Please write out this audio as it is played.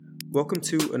Welcome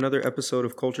to another episode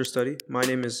of Culture Study. My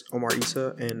name is Omar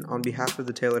Issa, and on behalf of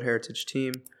the Tailored Heritage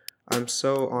team, I'm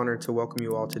so honored to welcome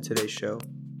you all to today's show.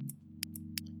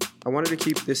 I wanted to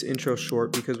keep this intro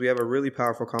short because we have a really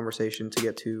powerful conversation to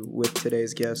get to with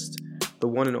today's guest, the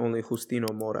one and only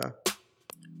Justino Mora.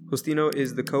 Justino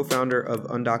is the co-founder of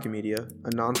Undocumedia, a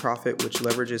nonprofit which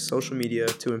leverages social media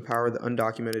to empower the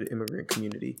undocumented immigrant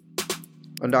community.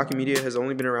 Undocumedia has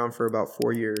only been around for about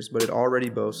 4 years, but it already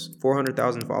boasts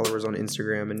 400,000 followers on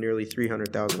Instagram and nearly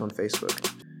 300,000 on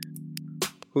Facebook.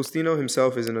 Justino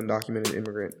himself is an undocumented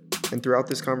immigrant, and throughout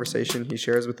this conversation, he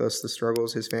shares with us the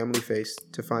struggles his family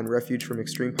faced to find refuge from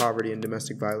extreme poverty and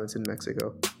domestic violence in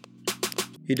Mexico.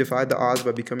 He defied the odds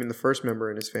by becoming the first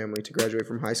member in his family to graduate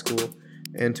from high school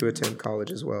and to attend college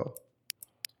as well.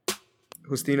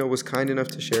 Justino was kind enough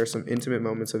to share some intimate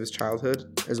moments of his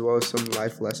childhood, as well as some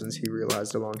life lessons he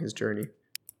realized along his journey.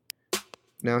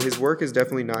 Now, his work is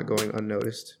definitely not going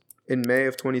unnoticed. In May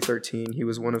of 2013, he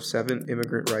was one of 7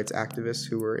 immigrant rights activists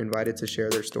who were invited to share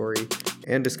their story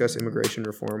and discuss immigration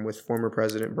reform with former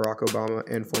President Barack Obama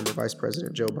and former Vice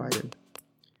President Joe Biden.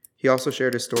 He also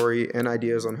shared his story and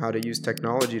ideas on how to use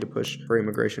technology to push for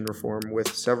immigration reform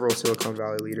with several Silicon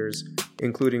Valley leaders,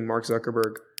 including Mark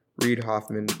Zuckerberg, Reid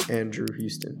Hoffman, and Drew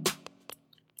Houston.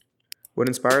 What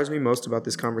inspires me most about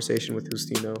this conversation with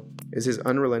Justino is his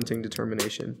unrelenting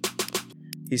determination.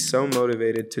 He's so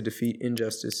motivated to defeat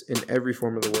injustice in every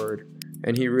form of the word,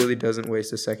 and he really doesn't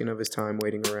waste a second of his time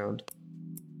waiting around.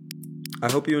 I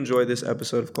hope you enjoy this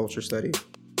episode of Culture Study.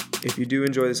 If you do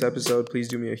enjoy this episode, please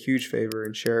do me a huge favor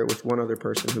and share it with one other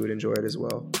person who would enjoy it as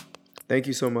well. Thank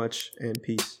you so much, and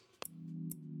peace.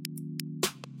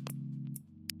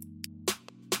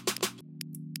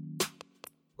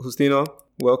 Justino,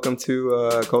 welcome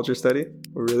to Culture Study.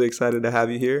 We're really excited to have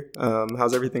you here.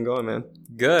 How's everything going, man?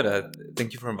 Good.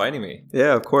 Thank you for inviting me.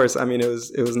 Yeah, of course. I mean, it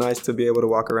was nice to be able to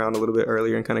walk around a little bit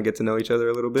earlier and kind of get to know each other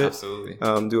a little bit. Absolutely.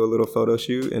 Do a little photo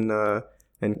shoot and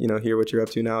hear what you're up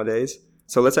to nowadays.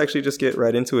 So let's actually just get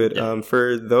right into it. Yeah.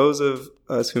 For those of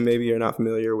us who maybe are not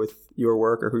familiar with your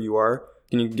work or who you are,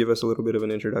 can you give us a little bit of an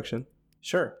introduction?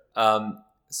 Sure.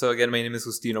 So again, my name is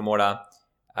Justino Mora.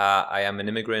 I am an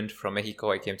immigrant from Mexico.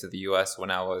 I came to the U.S.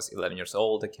 when I was 11 years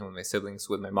old. I came with my siblings,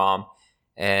 with my mom.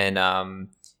 And, I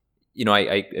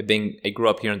grew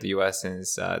up here in the U.S.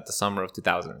 since the summer of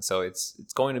 2000. So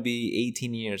it's going to be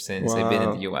 18 years since I've been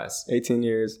in the U.S. 18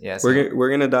 years. Yeah. So we're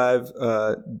gonna dive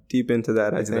deep into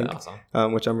that, I think,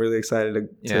 awesome. Which I'm really excited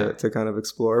to kind of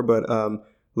explore. But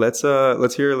let's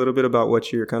hear a little bit about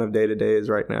what your kind of day-to-day is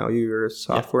right now. You're a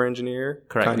software engineer?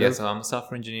 Correct. Yeah, so I'm a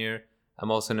software engineer. I'm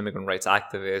also an immigrant rights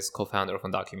activist, co-founder of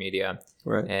Undocumedia.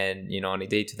 Right. And, on a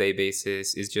day-to-day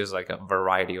basis, it's just like a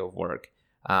variety of work.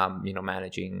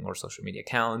 Managing our social media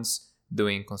accounts,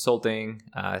 doing consulting,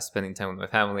 spending time with my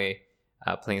family,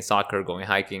 playing soccer, going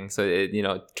hiking. So,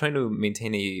 trying to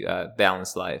maintain a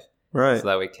balanced life. Right. So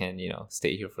that we can,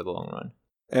 stay here for the long run.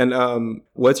 And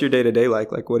what's your day-to-day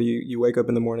like? Like, what do you wake up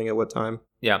in the morning at what time?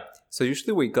 Yeah. So, I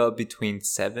usually wake up between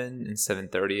 7 and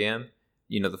 7:30 a.m.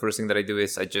 The first thing that I do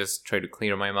is I just try to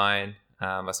clear my mind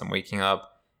as I'm waking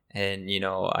up. And,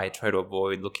 I try to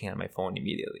avoid looking at my phone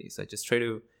immediately. So I just try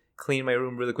to clean my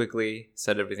room really quickly,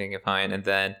 set everything fine. And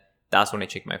then that's when I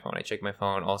check my phone. I check my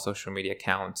phone, all social media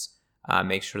accounts,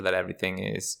 make sure that everything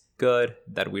is good,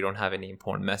 that we don't have any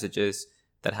important messages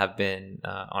that have been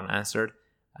unanswered.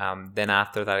 Then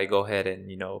after that, I go ahead and,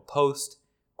 post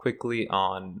quickly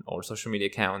on our social media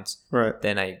accounts. Right.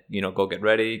 Then I, go get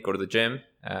ready, go to the gym.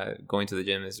 Going to the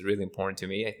gym is really important to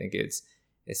me. I think it's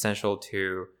essential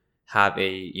to have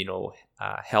a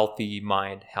healthy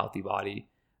mind, healthy body.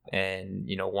 And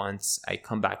once I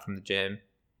come back from the gym,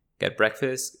 get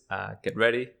breakfast, get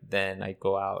ready, then I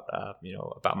go out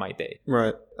about my day.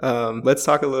 Right. Let's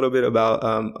talk a little bit about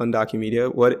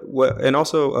Undocumedia. What and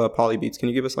also Polybeats. Can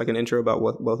you give us like an intro about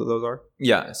what both of those are?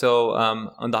 Yeah. So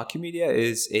Undocumedia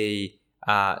is a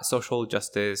social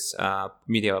justice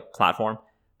media platform.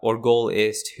 Our goal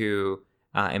is to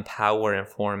empower,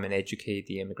 inform, and educate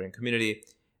the immigrant community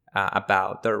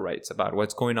about their rights, about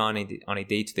what's going on on a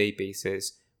day-to-day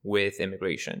basis with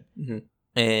immigration. Mm-hmm.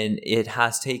 And it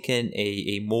has taken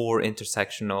a more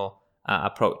intersectional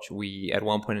approach. At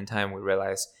one point in time, we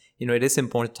realized, it is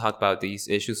important to talk about these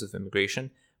issues of immigration,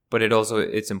 but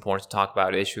it's important to talk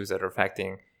about issues that are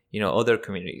affecting, other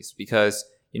communities. Because,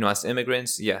 as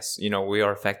immigrants, yes, we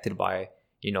are affected by,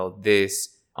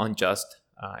 this unjust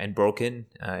and broken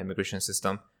immigration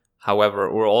system.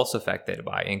 However, we're also affected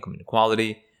by income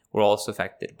inequality. We're also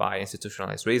affected by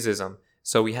institutionalized racism.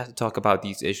 So we have to talk about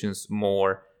these issues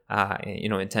more,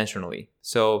 intentionally.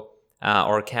 So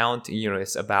our account,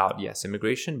 is about, yes,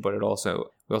 immigration, but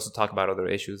We also talk about other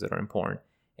issues that are important.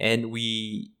 And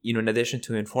we, in addition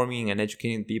to informing and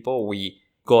educating people, we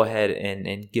go ahead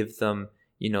and give them,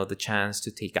 the chance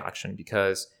to take action,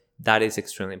 because that is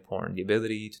extremely important, the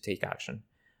ability to take action.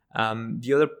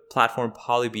 The other platform,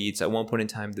 Polybeats, at one point in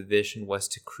time, the vision was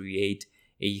to create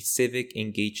a civic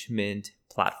engagement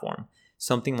platform,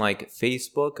 something like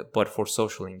Facebook, but for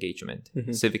social engagement,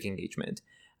 civic engagement.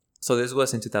 So this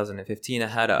was in 2015. I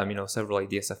had, several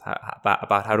ideas of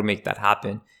about how to make that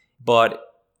happen. But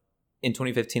in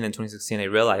 2015 and 2016, I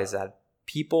realized that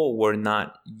people were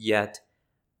not yet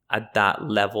at that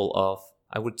level of,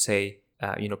 I would say,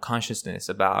 consciousness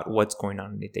about what's going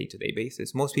on a day-to-day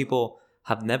basis. Most people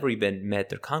have never even met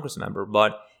their Congress member,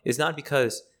 but it's not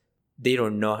because they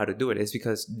don't know how to do it. It's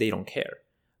because they don't care.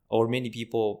 Or many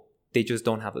people, they just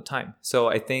don't have the time. So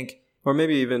I think... Or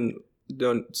maybe even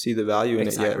don't see the value in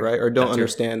it yet, right? Or don't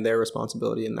understand their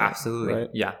responsibility in that. Absolutely, right?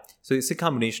 Yeah. So it's a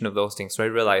combination of those things. So I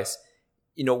realized,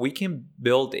 we can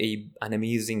build an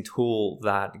amazing tool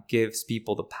that gives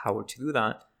people the power to do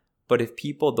that. But if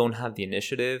people don't have the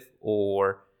initiative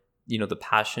or, the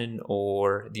passion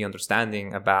or the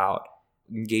understanding about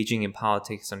engaging in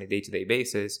politics on a day-to-day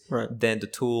basis, right, then the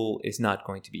tool is not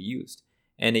going to be used.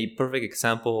 And a perfect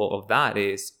example of that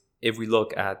is if we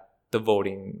look at the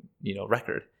voting,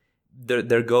 record.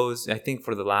 There goes, I think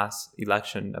for the last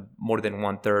election, more than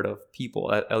 1/3 of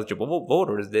people, eligible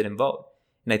voters, didn't vote.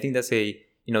 And I think that's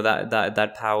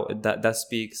that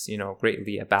speaks,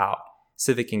 greatly about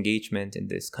civic engagement in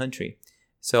this country.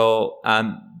 So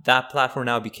that platform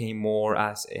now became more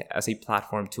as a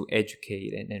platform to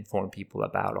educate and inform people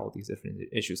about all these different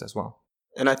issues as well.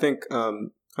 And I think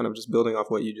kind of just building off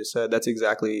what you just said, that's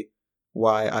exactly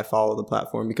why I follow the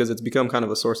platform, because it's become kind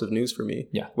of a source of news for me.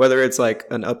 Yeah. Whether it's like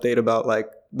an update about like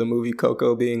the movie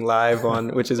Coco being live on,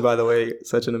 which is, by the way,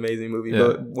 such an amazing movie,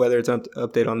 but whether it's an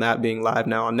update on that being live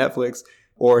now on Netflix,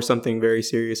 or something very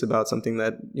serious about something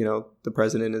that, the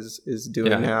president is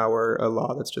doing now, or a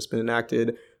law that's just been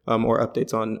enacted, or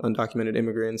updates on undocumented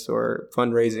immigrants or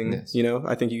fundraising. Yes.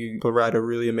 I think you provide a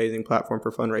really amazing platform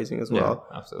for fundraising as well.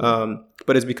 Yeah, absolutely.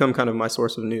 But it's become kind of my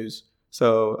source of news.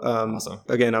 So awesome.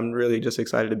 Again, I'm really just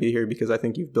excited to be here because I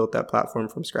think you've built that platform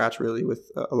from scratch, really,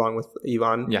 with along with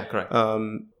Ivan. Yeah, correct.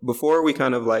 Before we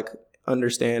kind of like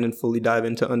understand and fully dive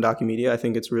into Undocumedia, I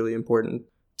think it's really important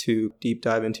to deep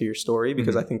dive into your story,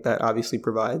 because I think that obviously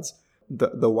provides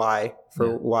the why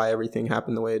for why everything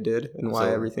happened the way it did, and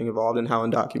why everything evolved, and how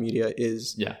Undocumedia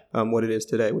is what it is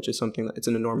today, which is something that it's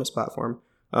an enormous platform.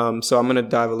 So I'm going to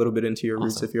dive a little bit into your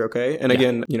roots, if you're okay. And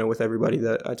again, with everybody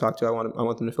that I talk to, I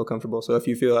want them to feel comfortable. So if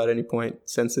you feel at any point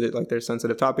sensitive, like there's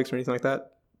sensitive topics or anything like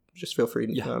that, just feel free.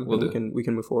 We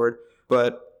can move forward.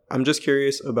 But I'm just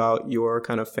curious about your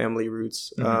kind of family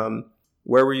roots.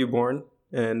 Where were you born?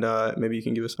 And maybe you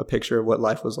can give us a picture of what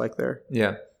life was like there.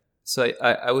 Yeah. So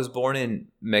I was born in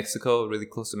Mexico, really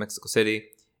close to Mexico City.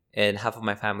 And half of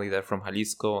my family, they're from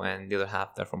Jalisco, and the other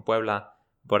half, they're from Puebla.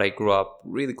 But I grew up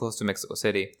really close to Mexico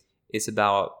City. It's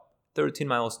about 13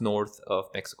 miles north of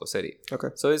Mexico City. Okay.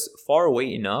 So it's far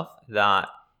away enough that,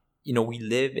 we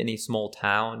live in a small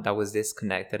town that was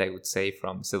disconnected, I would say,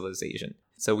 from civilization.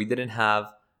 So we didn't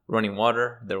have running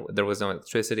water. There was no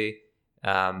electricity.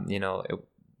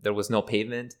 There was no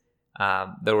pavement.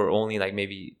 There were only like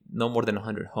maybe no more than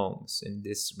 100 homes in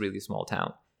this really small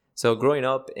town. So growing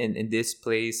up in this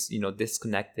place,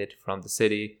 disconnected from the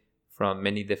city, from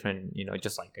many different,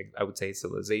 just like I would say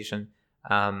civilization.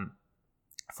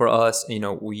 For us,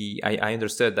 I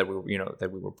understood that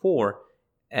we were poor,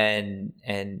 and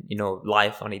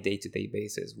life on a day-to-day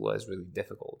basis was really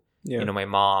difficult. Yeah. My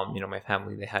mom, my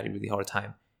family, they had a really hard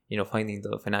time, finding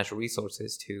the financial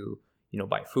resources to,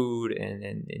 buy food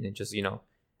and just,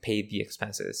 pay the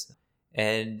expenses.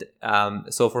 And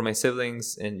so for my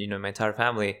siblings and, my entire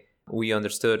family, we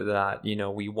understood that,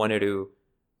 we wanted to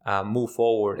move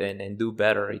forward and do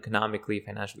better economically,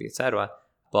 financially, etc.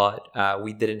 But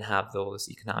we didn't have those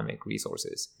economic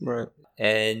resources. Right.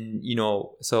 And,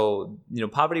 so,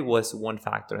 poverty was one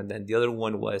factor. And then the other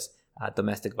one was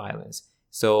domestic violence.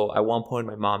 So at one point,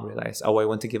 my mom realized, I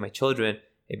want to give my children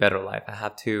a better life. I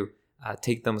have to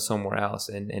take them somewhere else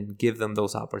and give them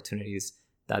those opportunities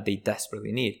that they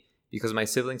desperately need. Because my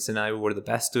siblings and I were the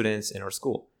best students in our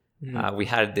school. Mm-hmm. We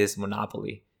had this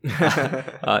monopoly.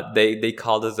 They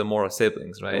called us the moral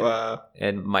siblings, right? Wow.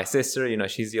 And my sister,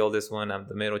 she's the oldest one. I'm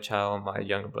the middle child. My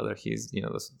younger brother, he's the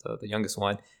youngest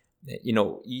one.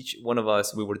 Each one of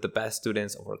us, we were the best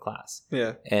students of our class.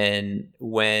 Yeah. And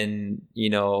when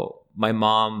my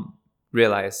mom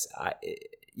realized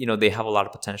they have a lot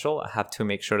of potential, I have to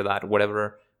make sure that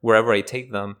wherever I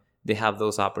take them, they have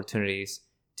those opportunities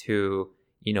to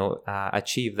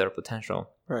achieve their potential.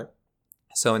 Right.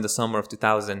 So in the summer of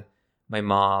 2000, my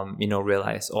mom,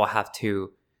 realized, I have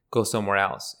to go somewhere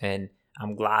else. And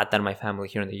I'm glad that my family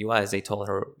here in the US, they told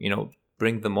her,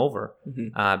 bring them over,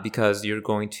 because you're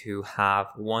going to have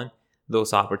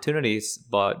those opportunities,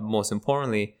 but most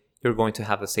importantly, you're going to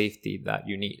have the safety that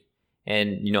you need.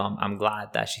 And, I'm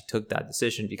glad that she took that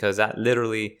decision, because that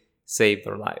literally saved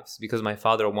their lives. Because my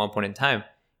father, at one point in time,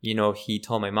 he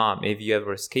told my mom, if you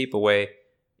ever escape away,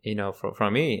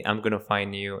 from me, I'm going to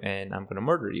find you and I'm going to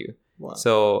murder you. Wow.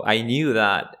 So I knew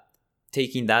that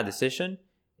taking that decision,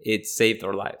 it saved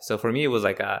their life. So for me, it was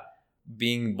like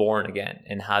being born again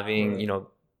and having,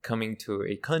 coming to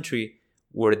a country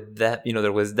where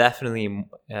there was definitely,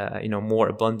 more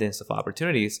abundance of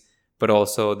opportunities, but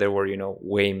also there were,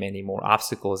 way many more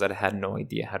obstacles that I had no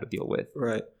idea how to deal with.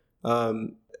 Right.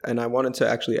 And I wanted to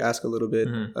actually ask a little bit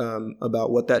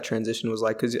about what that transition was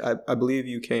like, because I believe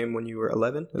you came when you were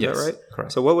 11. Is that right?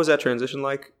 Correct. So what was that transition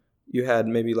like? You had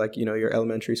maybe like, your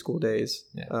elementary school days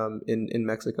in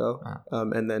Mexico.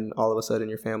 And then all of a sudden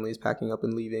your family is packing up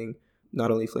and leaving, not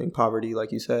only fleeing poverty,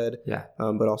 like you said,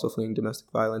 but also fleeing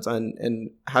domestic violence. And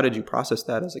how did you process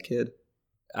that as a kid?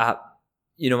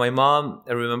 My mom,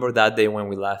 I remember that day when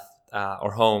we left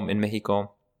our home in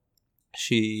Mexico,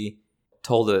 she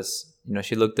told us,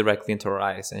 she looked directly into our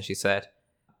eyes and she said,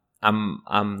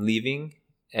 I'm leaving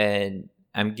and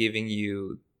I'm giving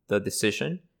you the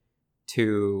decision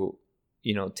to,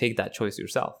 take that choice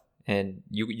yourself. And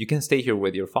you can stay here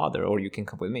with your father or you can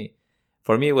come with me.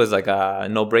 For me, it was like a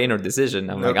no-brainer decision.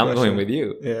 I'm going with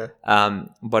you. Yeah.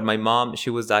 But my mom, she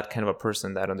was that kind of a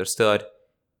person that understood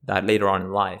that later on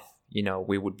in life,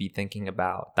 we would be thinking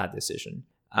about that decision.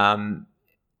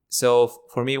 So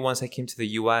for me, once I came to the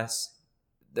US,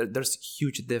 there's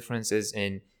huge differences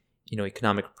in,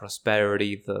 economic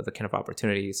prosperity, the kind of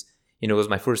opportunities. It was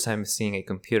my first time seeing a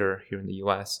computer here in the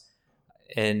US.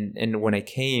 And when I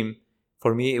came,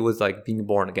 for me, it was like being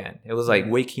born again. It was like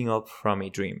waking up from a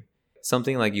dream.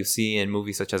 Something like you see in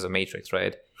movies such as The Matrix,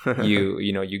 right?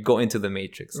 You go into the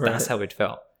Matrix. Right. That's how it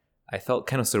felt. I felt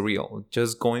kind of surreal,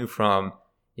 just going from,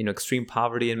 extreme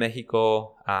poverty in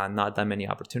Mexico, not that many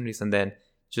opportunities, and then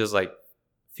just like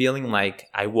feeling like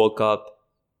I woke up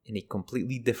in a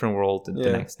completely different world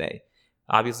the next day.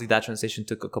 Obviously, that transition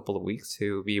took a couple of weeks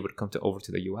to be able to come over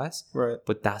to the US. Right.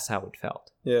 But that's how it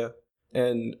felt. Yeah.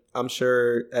 And I'm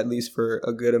sure at least for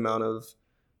a good amount of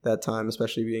that time,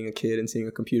 especially being a kid and seeing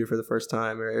a computer for the first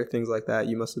time or things like that,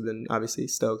 you must have been obviously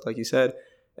stoked, like you said.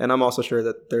 And I'm also sure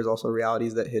that there's also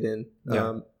realities that hit in,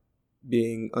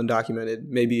 being undocumented,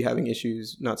 maybe having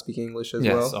issues not speaking English as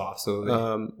well. Yes,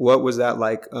 absolutely. What was that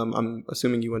like? I'm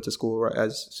assuming you went to school right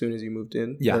as soon as you moved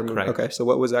in? Yeah, correct. Okay, so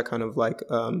what was that kind of like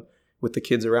with the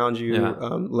kids around you,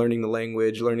 learning the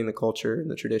language, learning the culture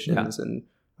and the traditions, and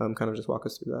kind of just walk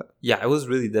us through that? Yeah, it was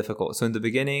really difficult. So in the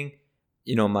beginning,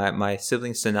 my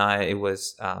siblings and I, it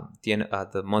was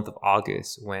the month of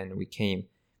August when we came.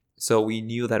 So we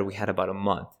knew that we had about a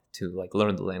month to like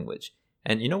learn the language.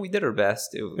 And, we did our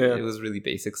best. It was really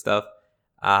basic stuff.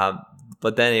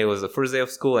 But then it was the first day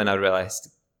of school and I realized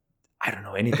I don't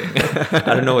know anything.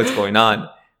 I don't know what's going on.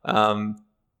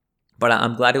 But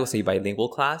I'm glad it was a bilingual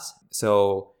class.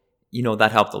 So,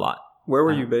 that helped a lot. Where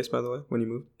were you based, by the way, when you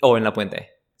moved? Oh, in La Puente.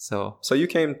 So you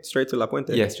came straight to La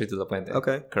Puente? Yeah, straight to La Puente.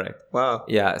 Okay. Correct. Wow.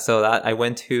 Yeah. So that I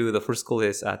went to, the first school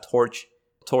is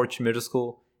Torch Middle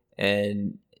School.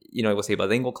 And, it was a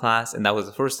bilingual class. And that was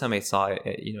the first time I saw,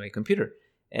 a computer.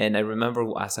 And I remember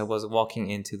as I was walking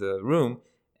into the room,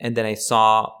 and then I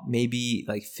saw maybe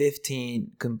like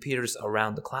 15 computers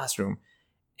around the classroom.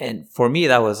 And for me,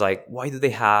 that was like, why do they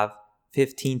have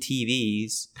 15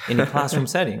 TVs in a classroom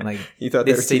setting? Like, you thought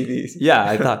they were TVs? Yeah,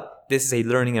 I thought this is a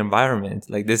learning environment.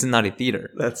 Like, this is not a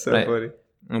theater. That's so funny.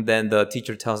 And then the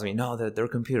teacher tells me, no, they're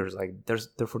computers. Like,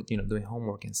 they're for doing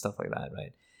homework and stuff like that,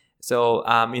 right? So,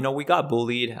 we got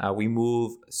bullied. We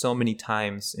moved so many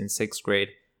times in 6th grade.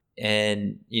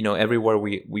 And, everywhere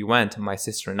we went, my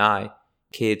sister and I,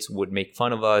 kids would make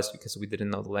fun of us because we didn't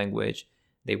know the language.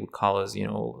 They would call us,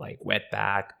 like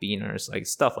wetback, beaners, like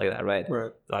stuff like that, right?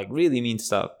 Right. Like really mean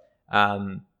stuff.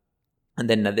 And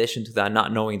then in addition to that,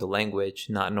 not knowing the language,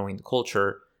 not knowing the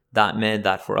culture, that meant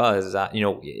that for us, that,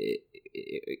 it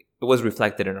was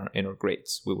reflected in our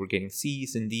grades. We were getting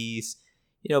C's and D's,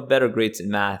 better grades in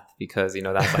math because,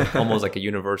 that's like almost like a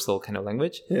universal kind of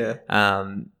language. Yeah.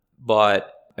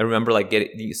 But I remember like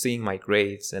seeing my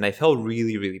grades and I felt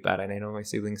really, really bad. And I know my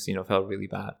siblings, felt really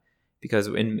bad because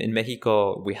in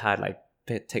Mexico, we had like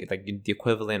the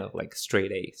equivalent of like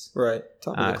straight A's. Right.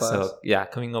 Top of the class. So yeah,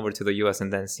 coming over to the US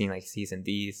and then seeing like C's and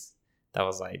D's, that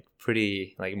was like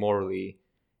pretty like morally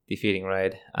defeating,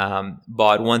 right?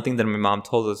 But one thing that my mom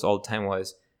told us all the time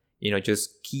was,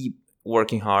 just keep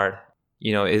working hard.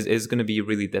 Is going to be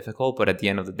really difficult, but at the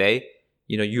end of the day,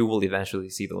 you will eventually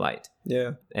see the light.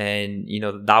 Yeah. And,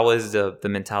 that was the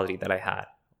mentality that I had.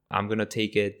 I'm going to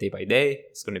take it day by day.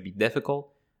 It's going to be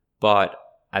difficult, but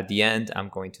at the end, I'm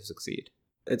going to succeed.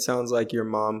 It sounds like your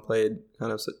mom played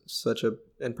kind of such a,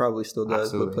 and probably still does,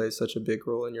 Absolutely. but plays such a big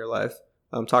role in your life.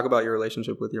 Talk about your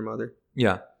relationship with your mother.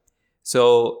 Yeah.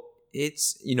 So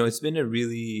it's been a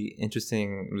really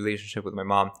interesting relationship with my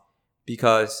mom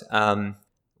because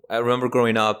I remember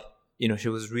growing up, she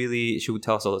would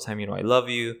tell us all the time, I love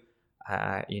you,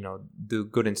 do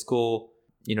good in school,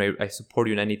 I support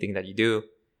you in anything that you do.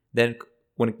 Then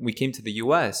when we came to the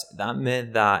US, that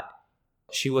meant that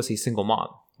she was a single mom.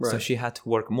 Right. So she had to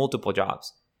work multiple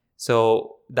jobs.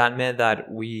 So that meant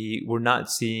that we were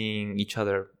not seeing each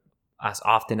other as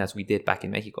often as we did back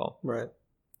in Mexico. Right.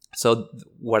 So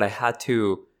what I had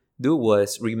to do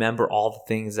was remember all the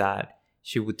things that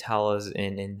she would tell us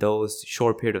in those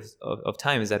short periods of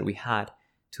times that we had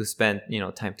to spend,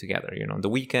 time together. On the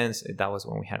weekends, that was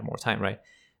when we had more time, right?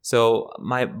 So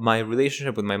my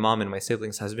relationship with my mom and my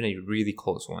siblings has been a really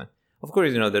close one. Of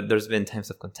course, there's been times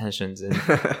of contentions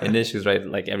and issues, right?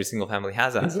 Like every single family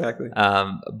has that. Exactly.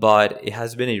 But it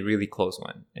has been a really close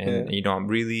one. And, I'm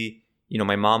really,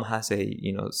 my mom has a,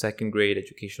 second grade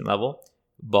education level.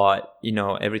 But,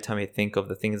 every time I think of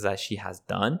the things that she has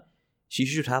done, she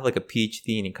should have like a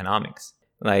PhD in economics.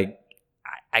 Like,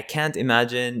 I can't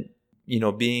imagine,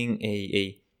 being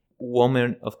a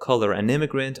woman of color, an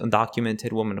immigrant,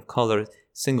 undocumented woman of color,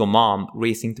 single mom,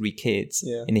 raising 3 kids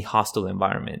in a hostile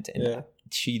environment. And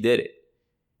she did it.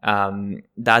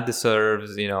 That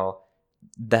deserves,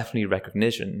 definitely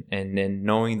recognition. And then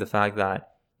knowing the fact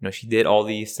that, she did all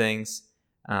these things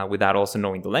without also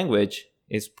knowing the language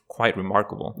is quite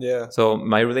remarkable. Yeah. So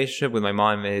my relationship with my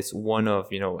mom is one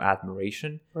of,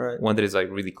 admiration. Right. One that is like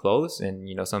really close. And,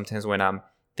 sometimes when I'm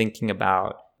thinking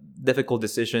about difficult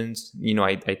decisions,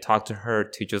 I talk to her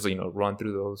to just, run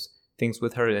through those things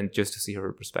with her and just to see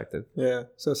her perspective. Yeah.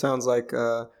 So it sounds like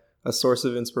a source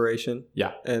of inspiration.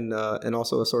 Yeah. And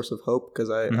also a source of hope, because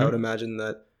I would imagine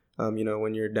that,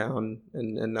 when you're down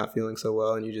and not feeling so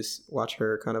well and you just watch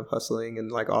her kind of hustling,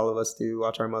 and like all of us do,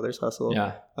 watch our mothers hustle.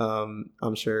 Yeah.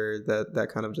 I'm sure that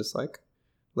kind of just like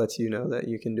lets you know that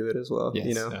you can do it as well,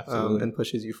 yes, and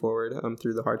pushes you forward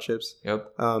through the hardships.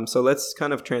 Yep. So let's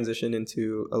kind of transition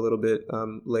into a little bit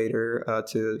later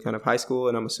to kind of high school.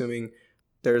 And I'm assuming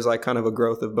there's like kind of a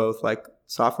growth of both like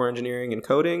software engineering and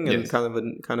coding, and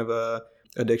kind of a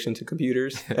addiction to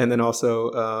computers, and then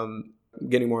also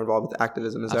getting more involved with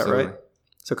activism. Is Absolutely. That right?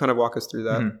 So kind of walk us through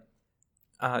that.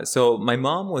 Mm-hmm. So my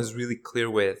mom was really clear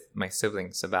with my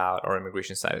siblings about our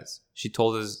immigration status. She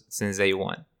told us since day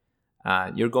one,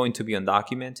 you're going to be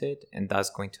undocumented, and that's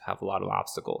going to have a lot of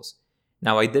obstacles.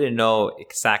 Now, I didn't know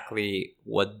exactly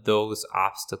what those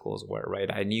obstacles were,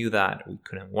 right? I knew that we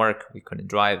couldn't work, we couldn't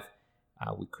drive,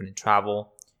 we couldn't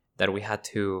travel, that we had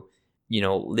to,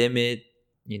 limit,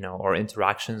 our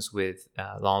interactions with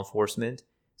law enforcement.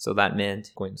 So that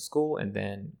meant going to school and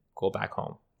then go back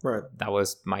home. Right. That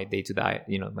was my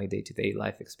day-to-day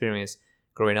life experience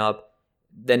growing up.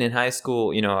 Then in high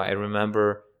school, I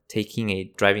remember taking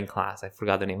a driving class. I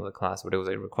forgot the name of the class, but it was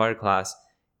a required class.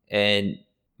 And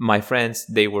my friends,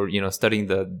 they were, studying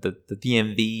the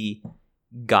DMV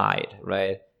guide,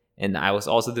 right? And I was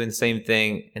also doing the same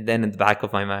thing. And then in the back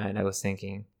of my mind, I was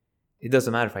thinking, it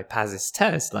doesn't matter if I pass this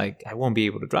test, like I won't be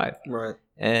able to drive. Right.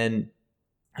 And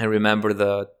I remember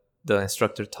the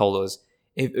instructor told us,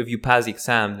 if you pass the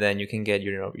exam, then you can get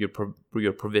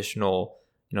your provisional,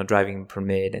 driving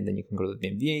permit, and then you can go to the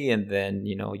DMV, and then,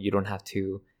 you don't have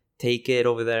to take it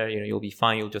over there. You'll be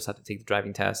fine. You'll just have to take the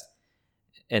driving test.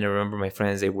 And I remember my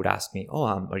friends, they would ask me,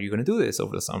 are you going to do this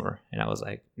over the summer? And I was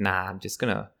like, nah,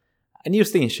 I need to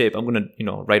stay in shape. I'm going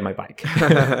to, ride my bike.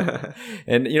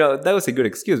 And, that was a good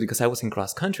excuse because I was in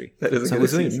cross country. So I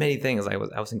was doing many things. I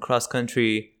was in cross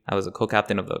country. I was a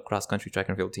co-captain of the cross country track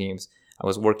and field teams. I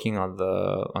was working on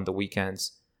the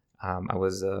weekends. I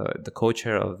was the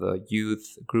co-chair of the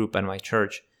youth group at my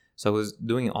church. So I was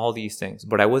doing all these things,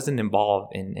 but I wasn't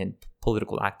involved in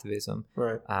political activism.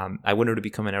 Right. I wanted to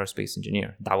become an aerospace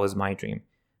engineer. That was my dream.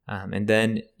 And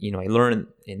then, I learned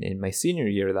in my senior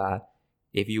year that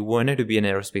if you wanted to be an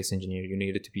aerospace engineer, you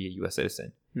needed to be a U.S.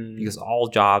 citizen because all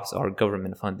jobs are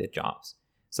government-funded jobs.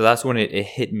 So that's when it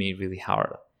hit me really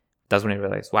hard. That's when I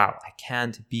realized, wow, I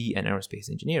can't be an aerospace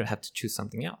engineer. I have to choose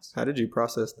something else. How did you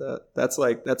process that? That's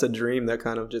a dream that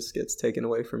kind of just gets taken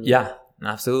away from you. Yeah,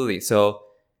 absolutely. So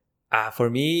for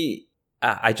me,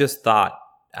 I just thought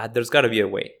there's got to be a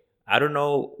way. I don't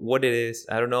know what it is.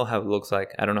 I don't know how it looks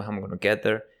like. I don't know how I'm going to get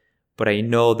there, but I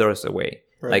know there's a way.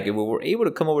 Right. Like if we were able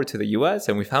to come over to the US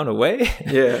and we found a way,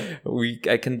 Yeah.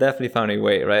 I can definitely find a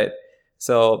way, right?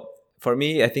 So for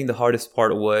me, I think the hardest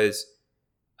part was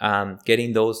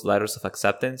getting those letters of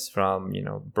acceptance from,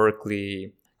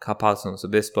 Berkeley, Cal Poly San Luis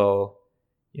Obispo,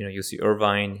 UC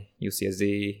Irvine,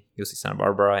 UCSD, UC Santa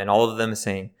Barbara, and all of them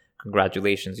saying,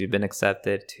 congratulations, you've been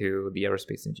accepted to the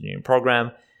aerospace engineering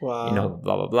program, Wow.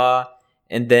 blah, blah, blah.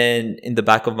 And then in the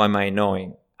back of my mind,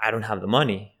 knowing I don't have the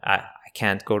money, I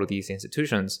can't go to these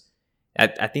institutions.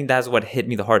 I think that's what hit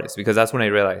me the hardest, because that's when I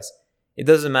realized it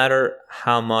doesn't matter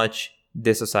how much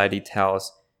this society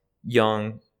tells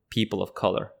young people of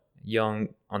color, young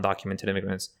undocumented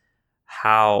immigrants,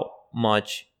 how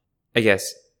much, I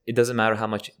guess, it doesn't matter how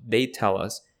much they tell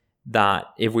us that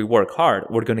if we work hard,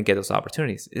 we're going to get those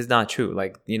opportunities. It's not true.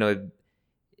 Like,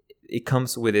 it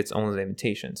comes with its own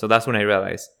limitation. So that's when I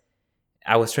realized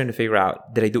I was trying to figure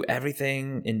out, did I do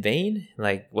everything in vain?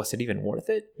 Like, was it even worth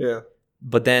it? Yeah.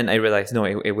 But then I realized, no,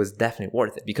 it was definitely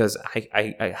worth it, because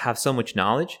I have so much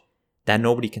knowledge that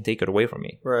nobody can take it away from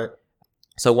me. Right.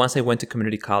 So once I went to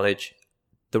community college,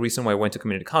 the reason why I went to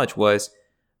community college was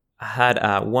I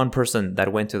had one person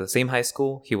that went to the same high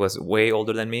school. He was way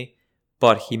older than me,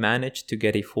 but he managed to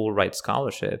get a full ride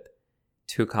scholarship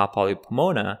to Cal Poly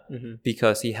Pomona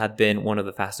because he had been one of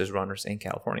the fastest runners in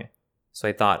California. So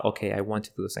I thought, okay, I want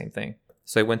to do the same thing.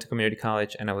 So I went to community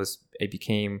college and I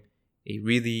became a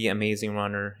really amazing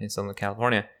runner in Southern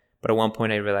California. But at one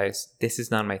point I realized this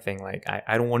is not my thing. Like,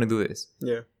 I don't want to do this.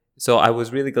 Yeah. So I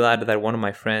was really glad that one of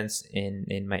my friends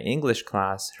in my English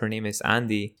class, her name is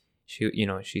Andy. She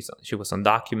was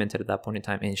undocumented at that point in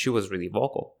time, and she was really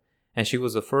vocal. And she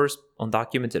was the first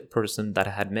undocumented person that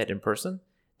I had met in person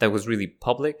that was really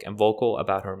public and vocal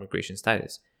about her immigration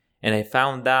status. And I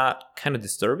found that kind of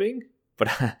disturbing, but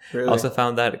Really? I also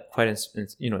found that quite,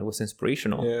 it was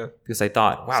inspirational. Yeah. Because I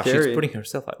thought, wow, Scary. she's putting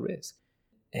herself at risk.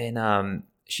 And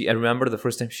I remember the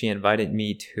first time she invited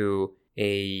me to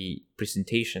a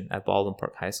presentation at Baldwin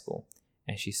Park High School.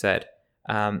 And she said,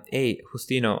 hey,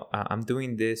 Justino, I'm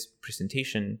doing this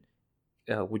presentation.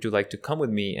 Would you like to come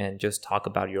with me and just talk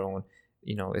about your own,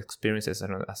 experiences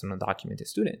as an undocumented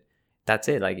student? That's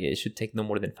it. Like, it should take no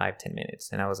more than 5-10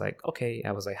 minutes. And I was like, okay.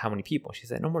 I was like, how many people? She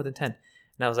said, no more than 10.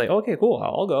 And I was like, okay, cool.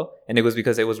 I'll go. And it was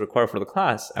because it was required for the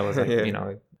class. I was like,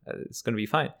 Yeah. It's going to be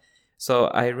fine. So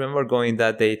I remember going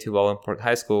that day to Baldwin Park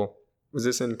High School. Was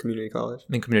this in community college?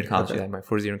 In community college, Okay. like my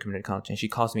first year in community college. And she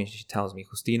calls me and she tells me,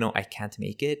 Justino, I can't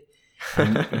make it.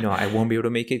 I won't be able to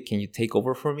make it. Can you take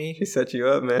over for me? She set you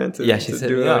up, man, to She set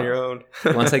do me it up. on your own.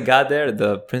 Once I got there,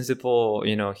 the principal,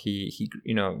 he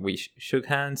we shook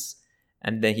hands,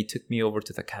 and then he took me over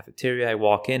to the cafeteria. I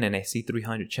walk in and I see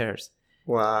 300 chairs.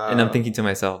 Wow. And I'm thinking to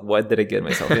myself, what did I get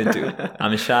myself into?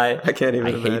 I'm shy. I can't even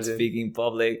I hate imagine. speaking in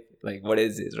public. Like, what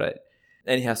is this, right?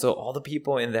 Anyhow, so all the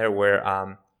people in there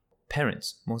were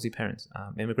parents, mostly parents,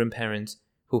 immigrant parents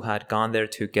who had gone there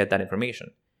to get that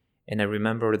information. And I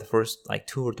remember the first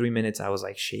 2 or 3 minutes, I was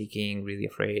shaking, really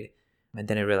afraid. And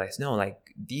then I realized, no,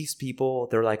 these people,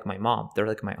 they're like my mom. They're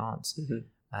like my aunts.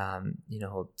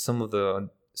 Mm-hmm. Some of the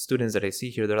students that I see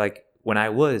here, they're like when I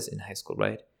was in high school,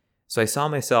 right? So I saw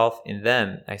myself in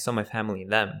them. I saw my family in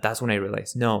them. That's when I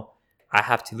realized, no, I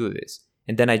have to do this.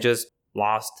 And then I just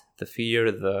lost the fear,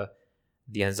 the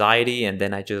anxiety, and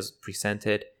then I just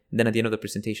presented. And then at the end of the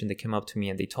presentation, they came up to me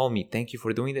and they told me, thank you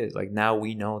for doing this. Like, now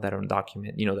we know that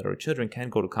that our children can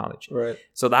go to college. Right.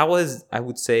 So that was, I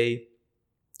would say,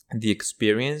 the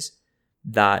experience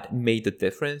that made the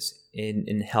difference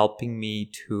in helping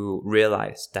me to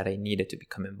realize that I needed to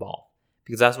become involved.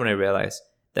 Because that's when I realized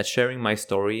that sharing my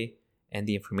story and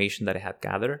the information that I had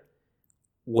gathered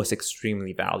was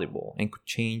extremely valuable and could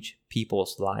change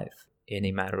people's life in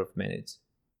a matter of minutes.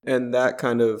 And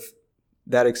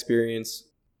that experience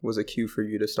was a cue for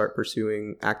you to start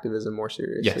pursuing activism more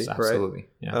seriously. Yes, absolutely.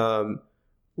 Right? Yeah.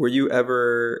 Were you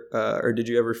ever, or did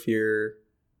you ever fear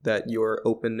that your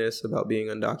openness about being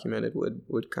undocumented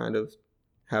would kind of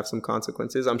have some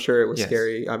consequences? I'm sure it was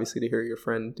scary, obviously, to hear your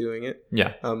friend doing it.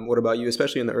 Yeah. What about you,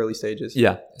 especially in the early stages?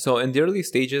 Yeah. So in the early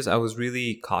stages, I was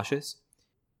really cautious.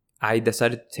 I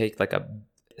decided to take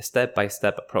a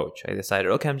step-by-step approach. I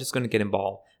decided, okay, I'm just going to get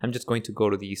involved. I'm just going to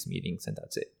go to these meetings and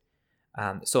that's it.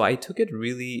 So I took it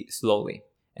really slowly.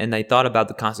 And I thought about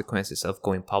the consequences of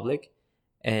going public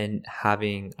and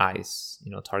having ICE,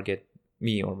 target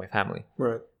me or my family.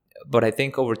 Right. But I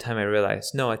think over time I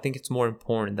realized, no, I think it's more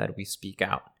important that we speak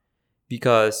out,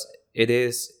 because it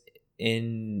is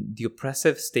in the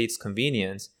oppressive state's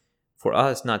convenience for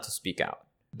us not to speak out.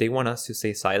 They want us to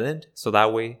stay silent, so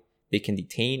that way they can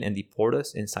detain and deport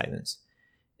us in silence.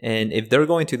 And if they're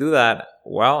going to do that,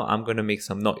 well, I'm going to make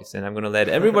some noise and I'm going to let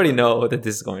everybody know that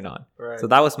this is going on. Right. So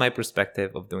that was my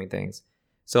perspective of doing things.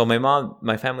 So my mom,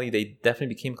 my family, they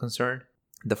definitely became concerned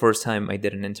the first time I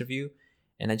did an interview.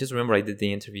 And I just remember I did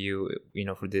the interview,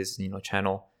 for this,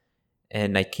 channel.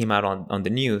 And I came out on the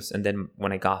news. And then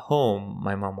when I got home,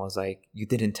 my mom was like, "You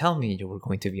didn't tell me you were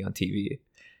going to be on TV."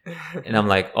 And I'm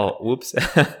like, "Oh, whoops."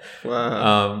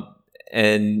 Wow.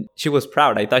 And she was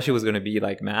proud. I thought she was going to be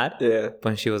like mad. Yeah.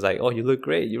 But she was like, "Oh, you look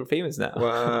great. You're famous now."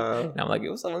 Wow. And I'm like, it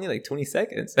was only like 20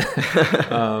 seconds.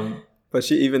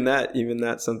 But even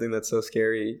that's something that's so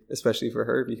scary, especially for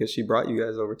her, because she brought you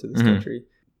guys over to this country.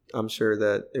 I'm sure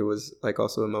that it was like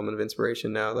also a moment of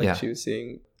inspiration now. Like she was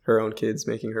seeing her own kids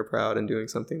making her proud and doing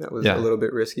something that was a little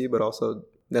bit risky, but also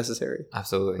necessary.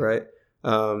 Absolutely. Right.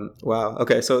 Wow.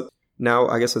 Okay. So now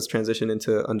I guess let's transition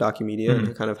into Undocumedia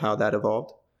and kind of how that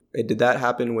evolved. Did that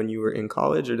happen when you were in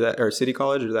college or City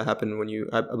College, or did that happen when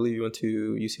I believe you went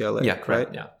to UCLA? Yeah.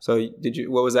 Correct. Right? Yeah. So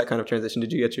what was that kind of transition?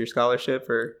 Did you get your scholarship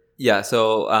or? Yeah.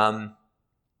 So,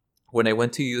 when I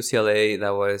went to UCLA,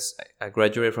 I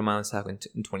graduated from Island Staff in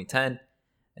 2010.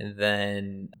 And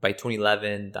then by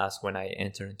 2011, that's when I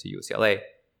entered into UCLA.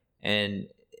 And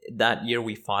that year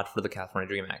we fought for the California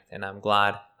Dream Act. And I'm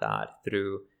glad that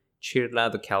through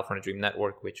CHIRLA, the California Dream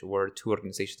Network, which were two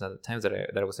organizations at the time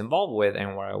that I was involved with,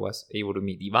 and where I was able to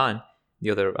meet Ivan,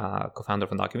 the other co-founder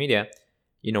from Undocumedia,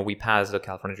 we passed the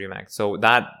California Dream Act. So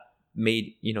that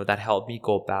made, that helped me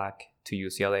go back to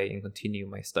UCLA and continue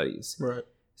my studies. Right.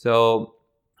 So,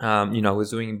 I was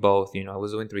doing both. I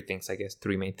was doing three things, I guess,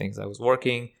 three main things. I was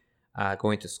working,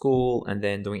 going to school, and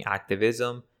then doing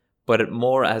activism, but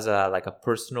more as a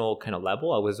personal kind of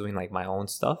level. I was doing like my own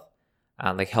stuff,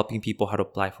 like helping people how to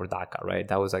apply for DACA, right?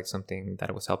 That was like something that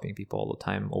I was helping people all the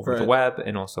time over the web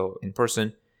and also in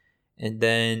person. And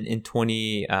then in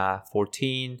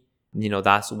 2014,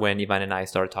 that's when Ivan and I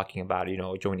started talking about,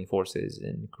 joining forces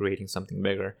and creating something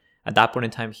bigger. At that point in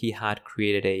time, he had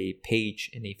created a page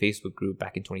in a Facebook group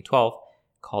back in 2012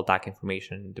 called DACA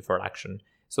Information Deferred Action.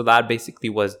 So that basically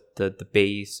was the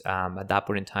base at that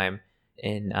point in time.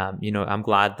 And, I'm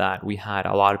glad that we had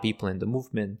a lot of people in the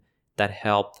movement that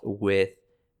helped with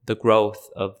the growth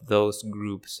of those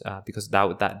groups because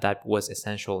that was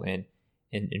essential in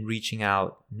reaching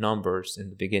out numbers in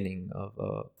the beginning of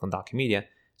Undocumedia.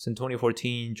 So in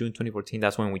June 2014,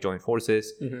 that's when we joined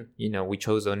forces. Mm-hmm. We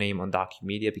chose the name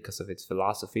Undocumedia because of its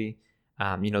philosophy.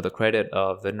 The credit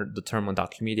of the term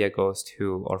Undocumedia goes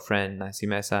to our friend Nancy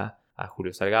Mesa,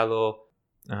 Julio Salgado,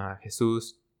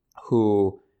 Jesus,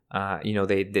 who,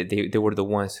 they were the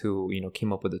ones who,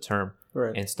 came up with the term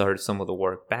and started some of the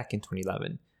work back in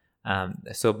 2011.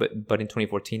 But in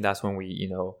 2014, that's when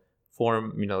we,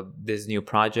 formed, this new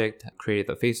project, created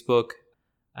the Facebook,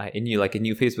 a new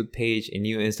Facebook page, a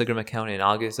new Instagram account in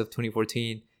August of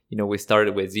 2014. We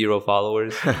started with 0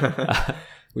 followers.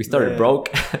 We started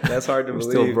broke. That's hard to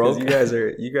believe. Still broke. You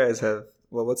guys have,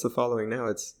 well, what's the following now?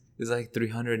 It's like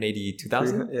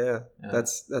 382,000. Yeah.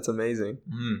 That's amazing.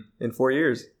 In 4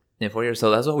 years. So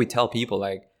that's what we tell people.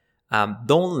 Like,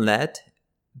 don't let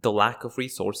the lack of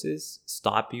resources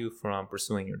stop you from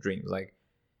pursuing your dreams. Like,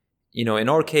 in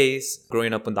our case,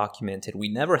 growing up undocumented, we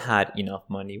never had enough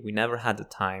money. We never had the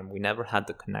time. We never had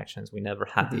the connections. We never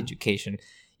had the education.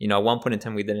 At one point in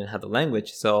time, we didn't have the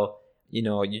language. So,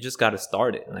 you just got to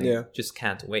start it. Like, just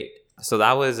can't wait. So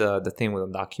that was the thing with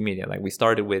Undocumedia. Like, we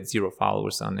started with 0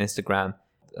 followers on Instagram,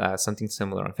 something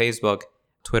similar on Facebook,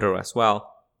 Twitter as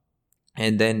well.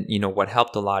 And then, what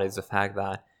helped a lot is the fact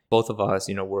that both of us,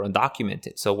 were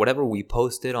undocumented. So whatever we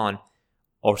posted on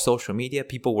our social media,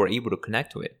 people were able to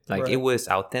connect to it. Like, it was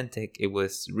authentic. It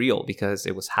was real because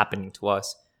it was happening to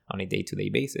us on a day-to-day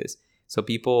basis. So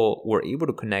people were able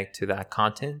to connect to that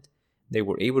content. They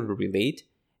were able to relate.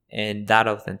 And that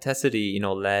authenticity,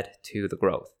 led to the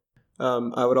growth.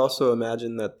 I would also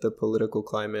imagine that the political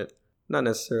climate not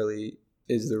necessarily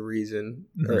is the reason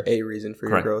or a reason for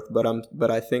your growth, but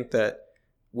I think that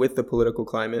with the political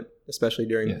climate, especially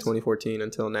during 2014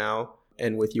 until now,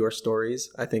 and with your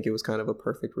stories, I think it was kind of a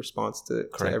perfect response to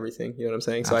everything. You know what I'm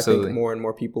saying? So Absolutely. I think more and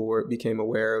more people became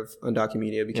aware of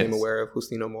Undocumedia, became aware of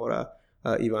Justino Mora,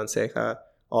 Ivan Ceja,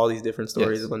 all these different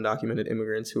stories of undocumented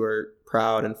immigrants who are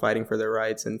proud and fighting for their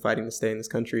rights and fighting to stay in this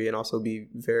country and also be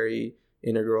very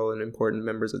integral and important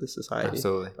members of the society.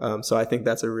 Absolutely. So I think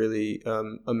that's a really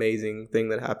amazing thing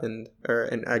that happened,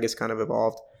 and I guess kind of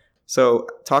evolved. So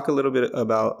talk a little bit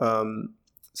about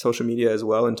social media as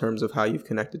well in terms of how you've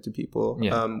connected to people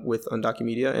with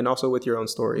Undocumedia and also with your own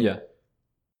story. Yeah.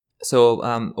 So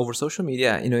over social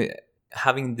media,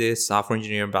 having this software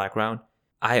engineering background,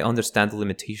 I understand the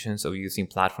limitations of using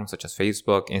platforms such as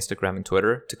Facebook, Instagram, and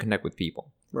Twitter to connect with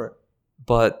people. Right.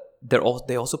 But they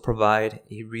also provide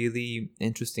a really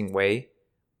interesting way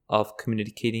of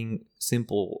communicating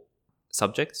simple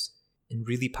subjects in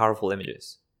really powerful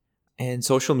images. And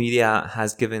social media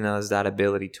has given us that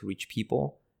ability to reach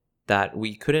people that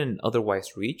we couldn't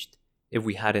otherwise reach if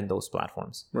we hadn't those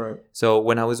platforms. Right. So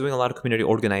when I was doing a lot of community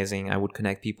organizing, I would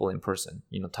connect people in person,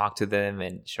 talk to them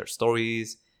and share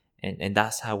stories. And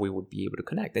that's how we would be able to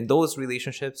connect. And those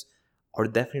relationships are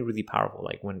definitely really powerful.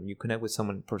 Like when you connect with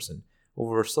someone in person.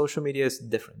 Over social media is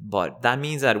different. But that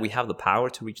means that we have the power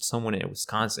to reach someone in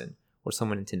Wisconsin or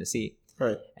someone in Tennessee.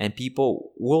 Right. And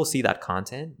people will see that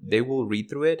content. They will read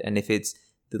through it. And if it's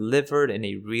delivered in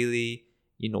a really,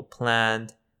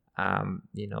 planned,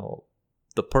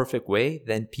 the perfect way,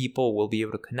 then people will be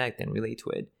able to connect and relate to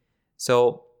it.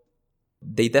 So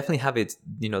they definitely have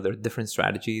their different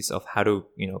strategies of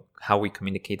how we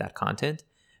communicate that content.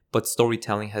 But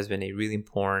storytelling has been a really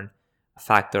important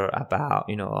factor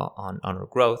about, on our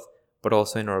growth, but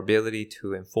also in our ability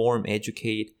to inform,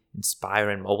 educate, inspire,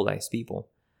 and mobilize people.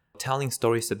 Telling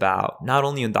stories about not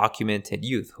only undocumented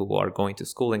youth who are going to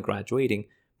school and graduating,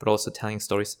 but also telling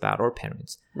stories about our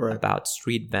parents, right. about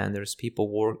street vendors, people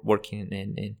working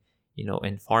in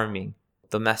farming,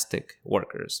 domestic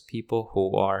workers, people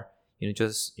who are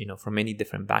from many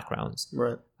different backgrounds.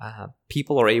 Right.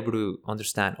 People are able to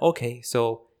understand, okay,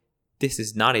 so this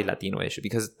is not a Latino issue,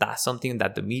 because that's something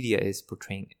that the media is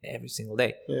portraying every single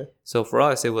day. Yeah. So for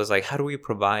us, it was like, how do we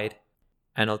provide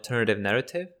an alternative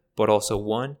narrative, but also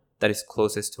one that is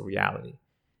closest to reality?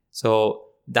 So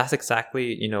that's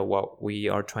exactly, what we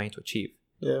are trying to achieve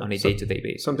on a day-to-day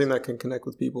basis. Something that can connect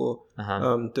with people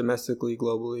domestically,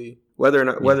 globally,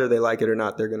 whether they like it or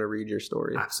not, they're going to read your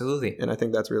story. Absolutely. And I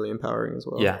think that's really empowering as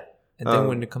well. Yeah. And then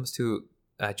when it comes to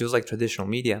just like traditional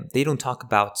media, they don't talk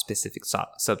about specific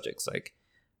subjects. Like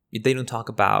they don't talk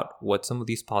about what some of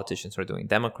these politicians are doing,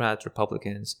 Democrats,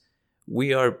 Republicans.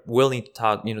 We are willing to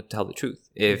talk, tell the truth.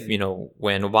 If,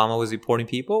 when Obama was deporting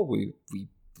people, we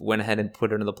went ahead and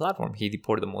put it on the platform. He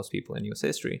deported the most people in U.S.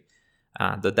 history.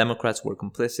 The Democrats were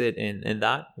complicit in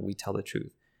that. We tell the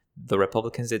truth. The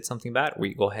Republicans did something bad.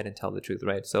 We go ahead and tell the truth,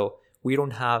 right? So we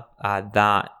don't have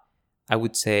that, I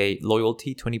would say,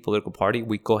 loyalty to any political party.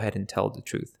 We go ahead and tell the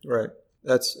truth. Right.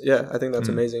 I think that's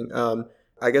amazing.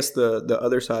 I guess the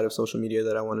other side of social media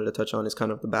that I wanted to touch on is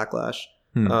kind of the backlash.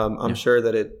 I'm sure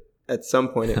that at some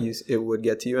point it would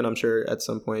get to you, and I'm sure at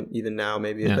some point, even now,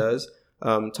 maybe it does.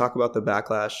 Talk about the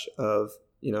backlash of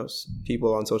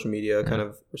people on social media kind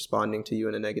of responding to you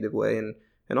in a negative way, and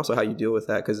also how you deal with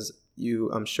that, because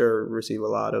you, I'm sure, receive a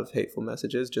lot of hateful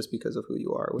messages just because of who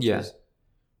you are,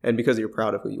 and because you're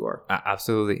proud of who you are.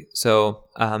 Absolutely. So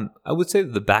I would say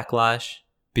the backlash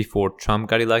before Trump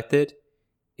got elected,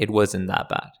 it wasn't that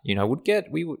bad.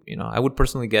 I would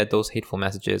personally get those hateful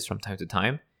messages from time to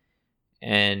time,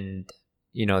 and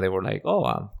they were like, "Oh,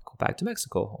 go back to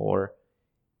Mexico," or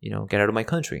get out of my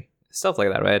country, stuff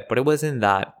like that, right? But it wasn't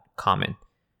that common.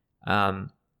 I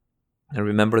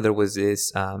remember there was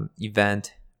this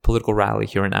political rally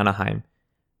here in Anaheim.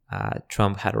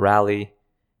 Trump had a rally,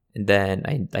 and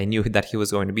then I knew that he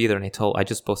was going to be there, and I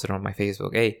just posted on my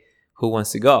Facebook, "Hey, who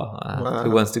wants to go? Who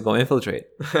wants to go infiltrate?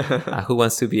 Who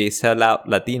wants to be a sellout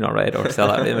Latino, right? Or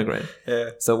sellout immigrant?"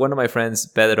 So one of my friends,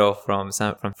 Pedro from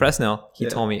Fresno, he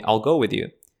told me, "I'll go with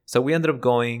you." So we ended up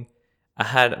going. I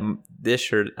had this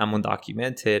shirt, I'm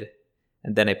undocumented,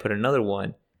 and then I put another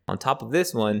one on top of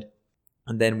this one,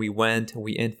 and then we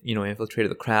infiltrated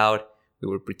the crowd. We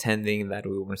were pretending that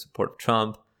we were in support of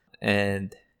Trump,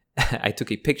 and I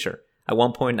took a picture. At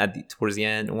one point, towards the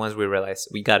end, once we realized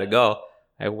we gotta go,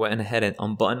 I went ahead and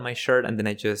unbuttoned my shirt, and then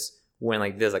I just went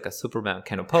like this, like a Superman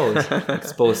kind of pose,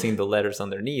 exposing the letters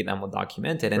underneath, I'm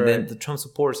undocumented. And then the Trump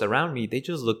supporters around me, they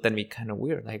just looked at me kind of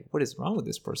weird, like, what is wrong with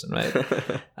this person, right?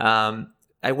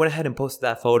 I went ahead and posted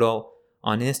that photo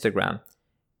on Instagram.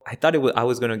 I thought I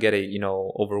was going to get a,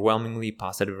 overwhelmingly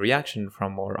positive reaction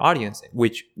from our audience,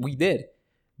 which we did.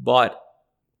 But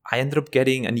I ended up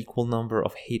getting an equal number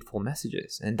of hateful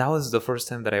messages. And that was the first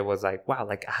time that I was like, wow,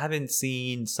 like I haven't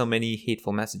seen so many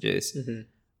hateful messages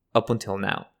up until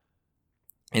now.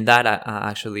 And that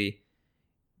actually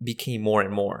became more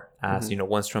and more as,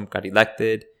 once Trump got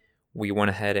elected, we went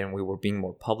ahead and we were being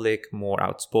more public, more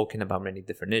outspoken about many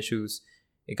different issues.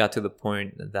 It got to the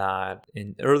point that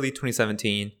in early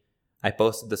 2017, I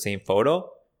posted the same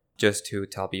photo just to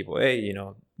tell people, hey,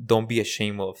 don't be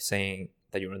ashamed of saying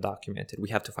that you're undocumented.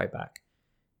 We have to fight back.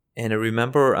 And I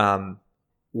remember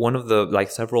one of the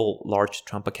several large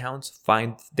Trump accounts,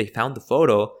 they found the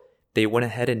photo they went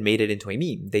ahead and made it into a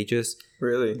meme. They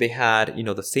had,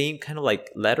 the same kind of like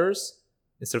letters.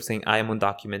 Instead of saying I am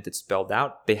undocumented spelled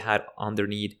out, they had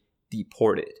underneath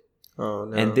deported. Oh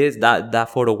no. And that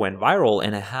photo went viral,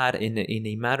 and I had in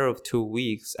a matter of 2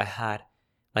 weeks, I had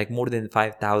like more than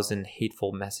 5,000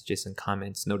 hateful messages and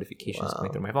comments, notifications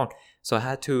coming through my phone. So I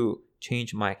had to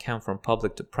change my account from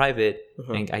public to private,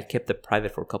 and I kept it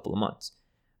private for a couple of months.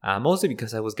 Mostly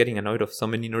because I was getting annoyed of so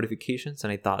many notifications,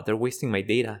 and I thought they're wasting my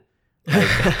data.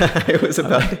 Like, it was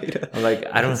about data. I'm like,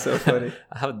 I don't. That's so funny.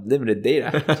 I have limited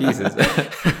data. Jesus.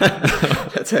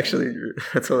 That's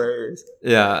hilarious.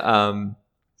 Yeah.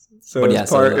 So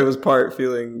it was part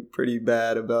feeling pretty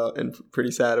bad about and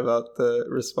pretty sad about the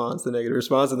negative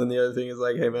response, and then the other thing is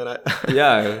like, hey man, I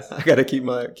gotta keep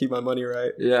my money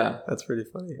right. Yeah, that's pretty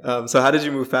funny. So how did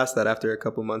you move past that after a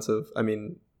couple months of? I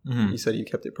mean, you said you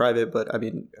kept it private, but I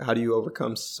mean, how do you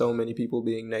overcome so many people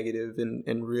being negative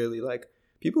and really like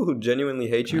people who genuinely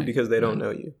hate you because they don't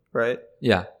know you, right?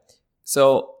 Yeah.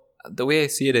 So the way I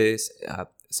see it is,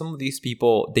 some of these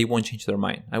people, they won't change their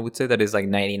mind. I would say that is like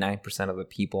 99% of the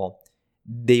people,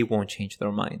 they won't change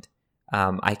their mind.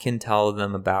 I can tell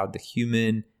them about the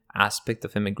human aspect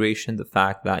of immigration, the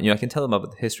fact that, I can tell them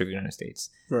about the history of the United States,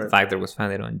 the fact that it was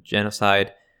founded on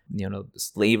genocide,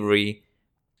 slavery,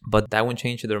 but that won't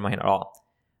change their mind at all.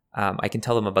 I can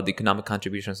tell them about the economic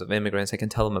contributions of immigrants. I can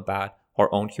tell them about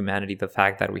our own humanity, the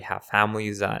fact that we have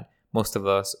families, that most of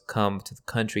us come to the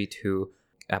country to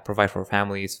provide for our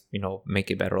families, make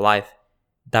a better life.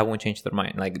 That won't change their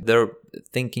mind. Like, their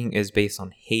thinking is based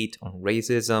on hate, on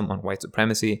racism, on white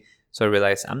supremacy. So I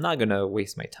realized I'm not going to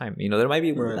waste my time. There might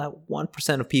be that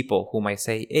 1% of people who might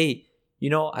say, hey,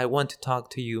 I want to talk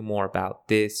to you more about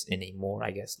this in a more,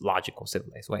 I guess, logical,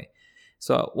 civilized way.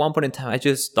 So at one point in time, I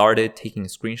just started taking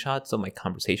screenshots of my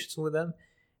conversations with them.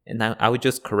 And I would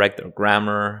just correct their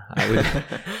grammar.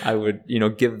 I would,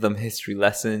 give them history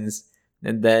lessons.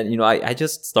 And then, I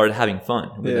just started having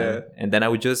fun with them. And then I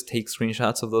would just take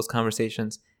screenshots of those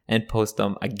conversations and post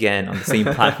them again on the same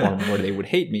platform where they would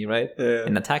hate me, right? Yeah.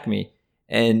 And attack me.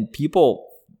 And people,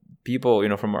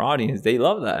 from our audience, they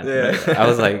love that. Yeah. Right? I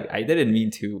was like, I didn't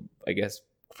mean to, I guess,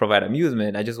 provide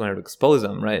amusement. I just wanted to expose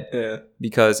them, right? Yeah.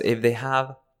 Because if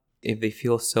they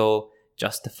feel so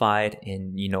justified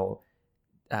in,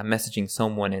 messaging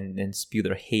someone and spew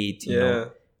their hate,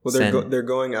 well, they're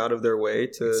going out of their way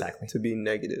to be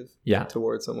negative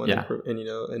towards someone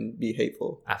and be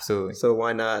hateful. Absolutely. So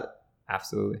why not have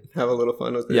a little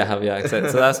fun with it?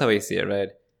 So that's how we see it, right?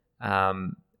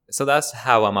 So that's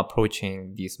how I'm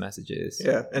approaching these messages.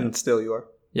 Yeah, and still you are.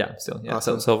 Yeah, still. Yeah.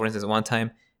 Awesome. So for instance, one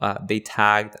time they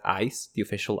tagged ICE, the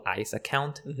official ICE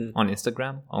account on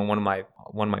Instagram, on one of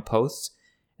my posts,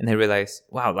 and I realized,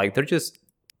 wow, like they're just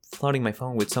flooding my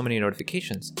phone with so many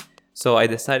notifications. So I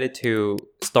decided to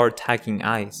start tagging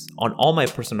ICE on all my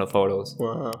personal photos.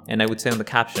 Wow. And I would say on the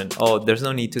caption, oh, there's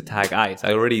no need to tag ICE.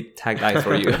 I already tagged ICE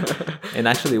for you. And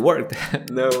actually worked.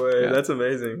 No way. Yeah. That's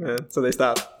amazing, man. So they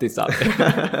stopped. They stopped.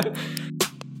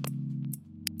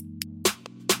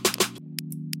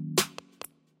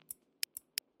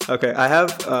 Okay, I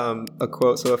have a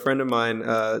quote. So a friend of mine,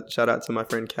 shout out to my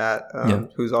friend Kat,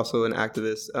 who's also an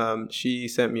activist. She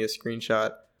sent me a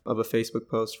screenshot of a Facebook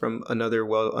post from another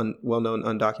well-known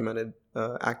undocumented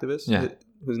activist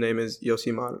whose name is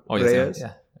Yosimar Reyes.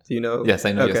 Yeah. Do you know? Yes,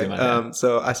 I know Yosimar.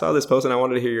 So I saw this post and I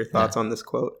wanted to hear your thoughts on this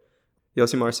quote.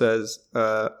 Yosimar says,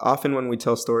 often when we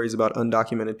tell stories about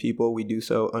undocumented people, we do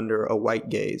so under a white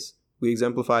gaze. We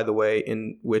exemplify the way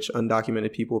in which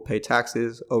undocumented people pay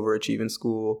taxes, overachieve in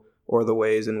school, or the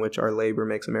ways in which our labor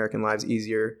makes American lives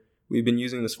easier. We've been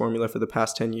using this formula for the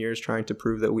past 10 years, trying to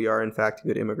prove that we are in fact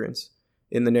good immigrants.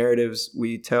 In the narratives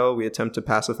we tell, we attempt to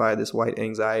pacify this white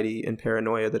anxiety and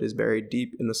paranoia that is buried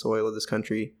deep in the soil of this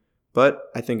country. But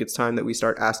I think it's time that we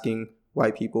start asking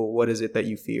white people, what is it that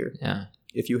you fear? Yeah.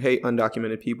 If you hate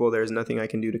undocumented people, there is nothing I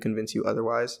can do to convince you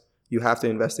otherwise. You have to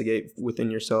investigate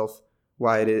within yourself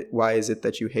why is it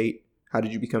that you hate? How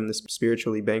did you become this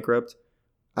spiritually bankrupt?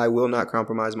 I will not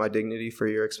compromise my dignity for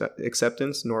your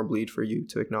acceptance, nor bleed for you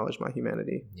to acknowledge my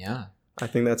humanity. Yeah. I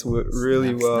think that's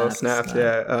really well snapped.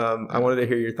 Yeah. I wanted to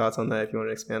hear your thoughts on that if you want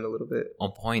to expand a little bit.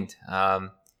 On point.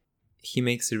 He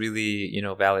makes a really,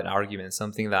 valid argument,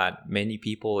 something that many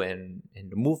people in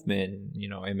the movement,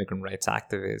 immigrant rights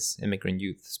activists, immigrant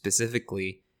youth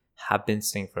specifically, have been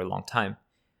saying for a long time.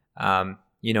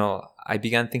 I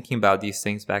began thinking about these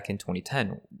things back in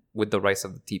 2010 with the rise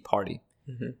of the Tea Party,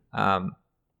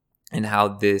 and how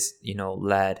this,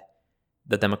 led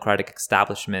the Democratic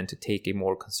establishment to take a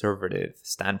more conservative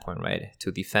standpoint, right,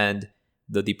 to defend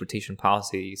the deportation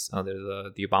policies under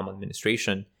the Obama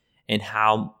administration, and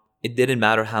how it didn't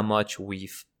matter how much we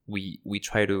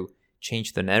try to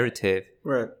change the narrative.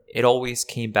 Right. It always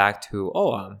came back to,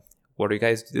 what are you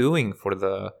guys doing for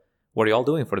the? What are y'all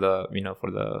doing for the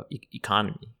for the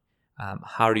economy?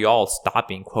 How are y'all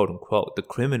stopping, quote unquote, the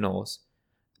criminals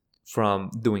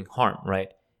from doing harm,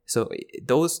 right? So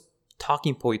those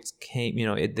talking points came,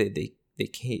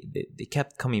 they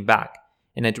kept coming back,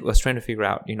 and I was trying to figure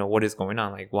out, what is going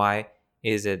on? Like, why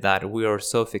is it that we are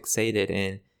so fixated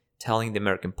in telling the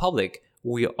American public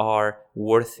we are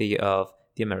worthy of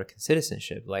the American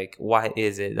citizenship? Like, why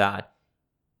is it that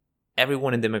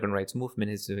everyone in the immigrant rights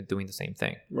movement is doing the same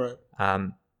thing? Right.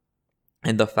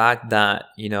 And the fact that,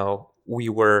 we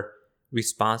were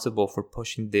responsible for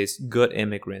pushing this good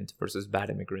immigrant versus bad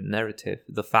immigrant narrative.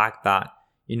 The fact that,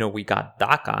 we got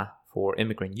DACA for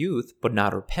immigrant youth, but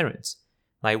not our parents.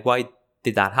 Like, why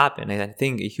did that happen? And I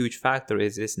think a huge factor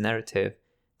is this narrative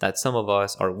that some of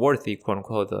us are worthy, quote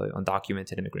unquote, the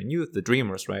undocumented immigrant youth, the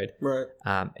dreamers, right? Right.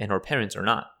 And our parents are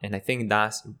not. And I think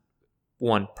that's,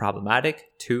 one,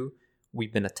 problematic. Two,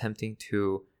 we've been attempting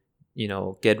to,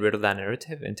 get rid of that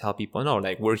narrative and tell people, no,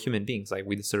 like, we're human beings, like,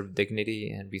 we deserve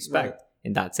dignity and respect. Right.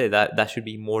 And that's it. That should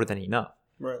be more than enough.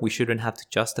 Right. We shouldn't have to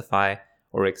justify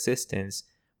our existence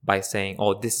by saying,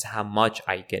 oh, this is how much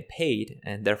I get paid,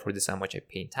 and therefore this is how much I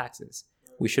pay in taxes.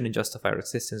 We shouldn't justify our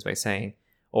existence by saying,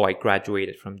 oh, I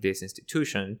graduated from this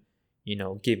institution,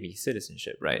 give me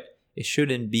citizenship, right? It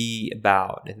shouldn't be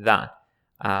about that.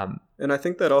 And I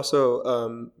think that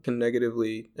also can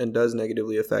negatively and does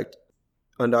negatively affect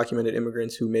undocumented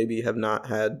immigrants who maybe have not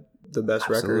had the best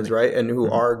records, right? And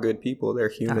who are good people. They're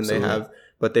human. Absolutely.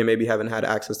 But they maybe haven't had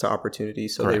access to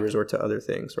opportunities, so Correct. They resort to other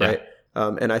things, right?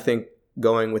 Yeah. And I think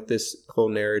going with this whole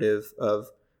narrative of,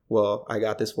 well, I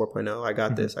got this 4.0, I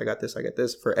got this, I got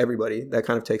this for everybody, that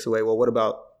kind of takes away, well, what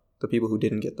about the people who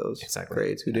didn't get those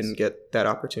grades, who didn't get that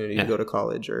opportunity to go to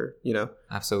college, or,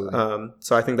 Absolutely.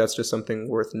 So I think that's just something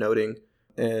worth noting.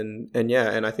 And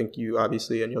I think you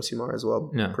obviously, and Yosimar as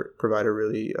well, provide a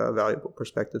really valuable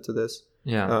perspective to this.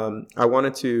 Yeah. I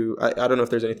wanted to, I don't know if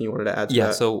there's anything you wanted to add to that.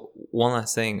 Yeah, so one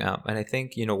last thing, and I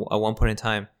think, at one point in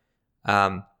time,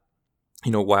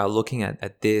 while looking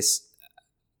at this,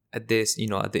 at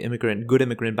the good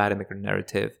immigrant, bad immigrant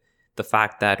narrative, the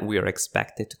fact that we are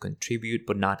expected to contribute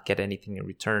but not get anything in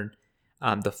return,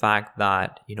 the fact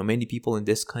that, many people in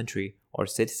this country are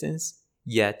citizens,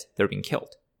 yet they're being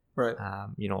killed. Right.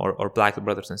 Or Black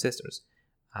brothers and sisters.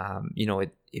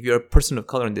 If you're a person of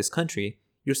color in this country,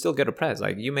 you still get oppressed.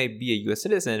 Like, you may be a U.S.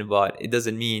 citizen, but it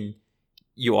doesn't mean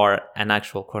you are an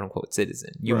actual quote unquote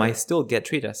citizen. You might still get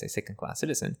treated as a second class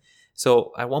citizen.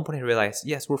 So at one point I realized,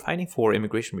 yes, we're fighting for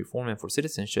immigration reform and for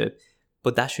citizenship,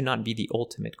 but that should not be the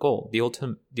ultimate goal. The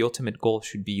ultimate goal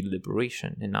should be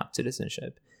liberation and not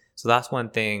citizenship. So that's one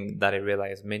thing that I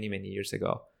realized many, many years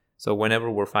ago. So whenever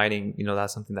we're fighting,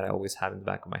 that's something that I always have in the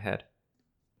back of my head.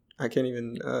 I can't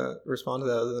even respond to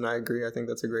that other than I agree. I think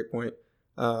that's a great point.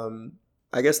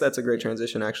 I guess that's a great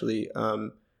transition, actually.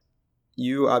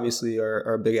 You obviously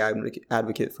are a big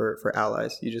advocate for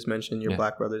allies. You just mentioned your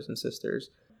Black brothers and sisters.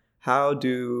 How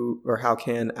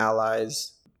can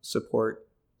allies support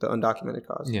the undocumented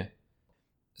cause? Yeah.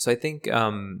 So I think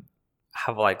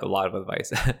have like a lot of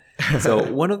advice.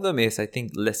 So one of them is, I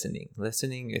think, listening.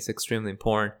 Listening is extremely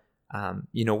important.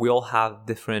 We all have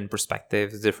different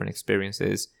perspectives, different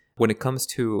experiences. When it comes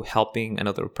to helping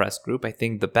another oppressed group, I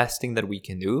think the best thing that we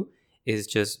can do is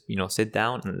just, sit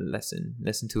down and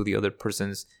listen to the other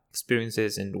person's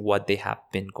experiences and what they have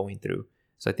been going through.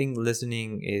 So I think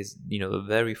listening is, the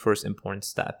very first important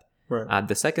step. Right.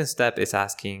 The second step is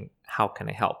asking, how can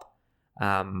I help?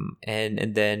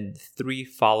 And then 3,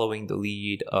 following the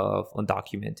lead of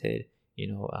undocumented,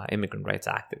 immigrant rights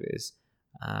activists,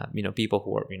 people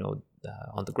who are,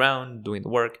 on the ground doing the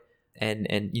work. And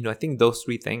I think those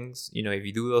 3 things, if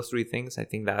you do those 3 things, I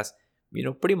think that's,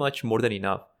 pretty much more than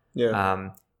enough. Yeah.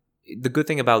 The good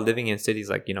thing about living in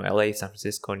cities like, LA, San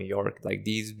Francisco, New York, like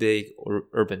these big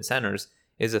urban centers,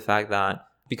 is the fact that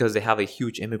because they have a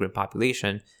huge immigrant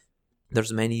population,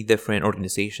 there's many different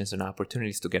organizations and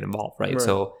opportunities to get involved, right?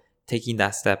 So taking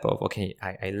that step of, okay,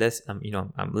 I listen,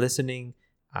 I'm listening.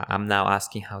 I'm now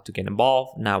asking how to get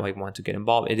involved. Now I want to get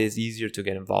involved. It is easier to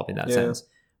get involved in that sense.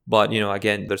 But,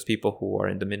 again, there's people who are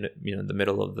in the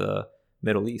middle of the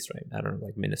Middle East, right? I don't know,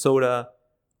 like Minnesota,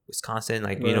 Wisconsin,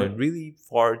 like, really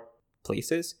far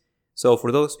places. So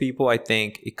for those people, I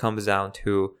think it comes down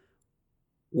to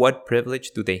what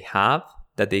privilege do they have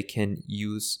that they can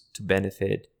use to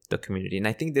benefit the community. And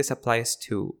I think this applies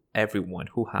to everyone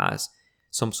who has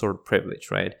some sort of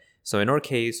privilege, right? So in our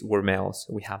case, we're males.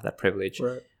 We have that privilege.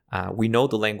 Right. We know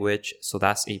the language, so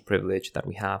that's a privilege that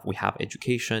we have. We have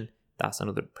education, that's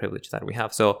another privilege that we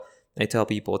have. So I tell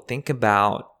people, think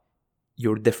about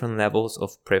your different levels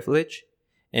of privilege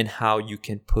and how you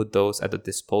can put those at the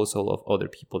disposal of other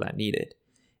people that need it.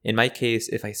 In my case,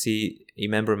 if I see a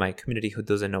member of my community who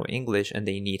doesn't know English and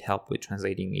they need help with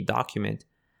translating a document,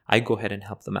 I go ahead and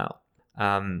help them out.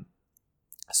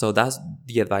 So that's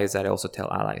the advice that I also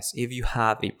tell allies. If you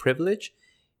have a privilege,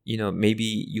 maybe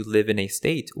you live in a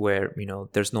state where,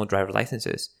 there's no driver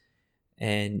licenses,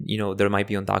 and, there might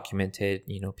be undocumented,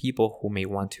 people who may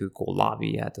want to go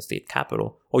lobby at the state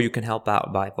capitol, or you can help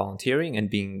out by volunteering and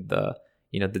being the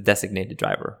designated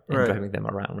driver and driving them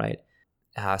around, right?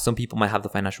 Some people might have the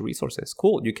financial resources.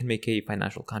 Cool. You can make a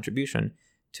financial contribution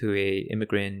to a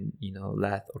immigrant,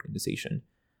 led organization.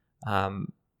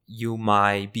 You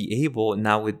might be able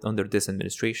now under this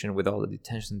administration, with all the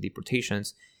detentions and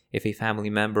deportations, if a family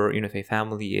member, if a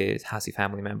family has a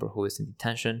family member who is in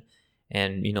detention,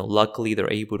 and, luckily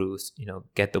they're able to,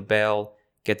 get the bail,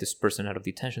 get this person out of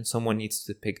detention, someone needs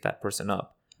to pick that person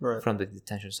up from the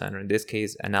detention center. In this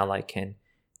case, an ally can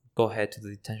go ahead to the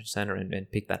detention center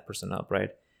and pick that person up, right?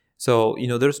 So,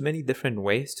 there's many different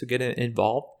ways to get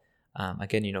involved.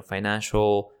 Again,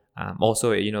 financial.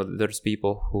 Also, there's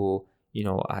people who,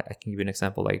 I can give you an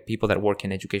example, like people that work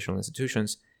in educational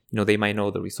institutions, they might know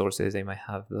the resources, they might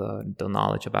have the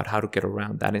knowledge about how to get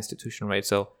around that institution, right?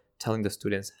 So telling the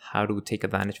students how to take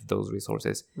advantage of those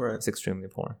resources is extremely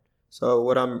important. So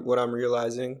what I'm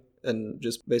realizing, and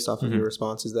just based off of your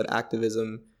response, is that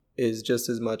activism is just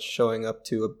as much showing up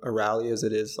to a rally as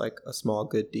it is like a small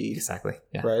good deed. Exactly.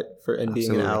 Yeah. Right.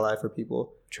 Being an ally for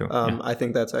people. True. I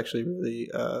think that's actually really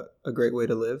a great way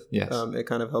to live. Yes. It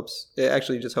kind of helps. It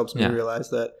actually just helps me realize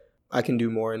that I can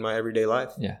do more in my everyday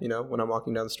life. Yeah. When I'm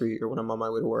walking down the street, or when I'm on my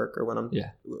way to work, or when I'm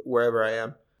wherever I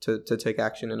am, to take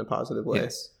action in a positive way.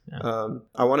 Yes. Yeah.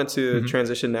 I wanted to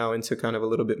transition now into kind of a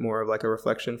little bit more of like a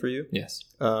reflection for you. Yes.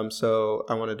 So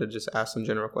I wanted to just ask some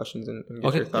general questions and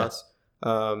get your thoughts.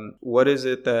 Yeah. What is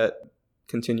it that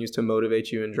continues to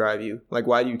motivate you and drive you? Like,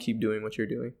 why do you keep doing what you're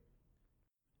doing?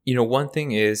 One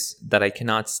thing is that I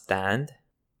cannot stand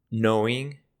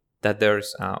knowing that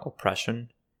there's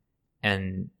oppression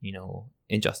and,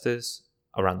 injustice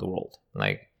around the world.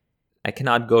 Like, I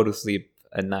cannot go to sleep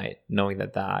at night knowing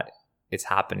that it's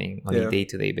happening on a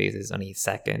day-to-day basis, on a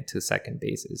second-to-second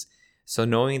basis. So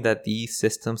knowing that these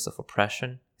systems of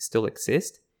oppression still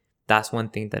exist, that's one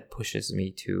thing that pushes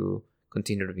me to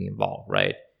continue to be involved,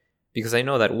 right? Because I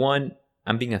know that, one,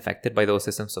 I'm being affected by those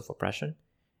systems of oppression,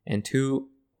 and two,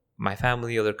 my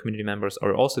family, other community members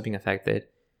are also being affected,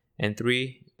 and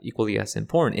three, equally as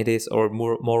important, it is our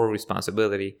moral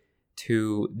responsibility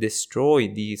to destroy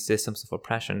these systems of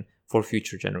oppression for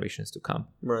future generations to come.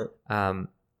 Right.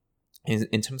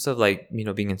 In terms of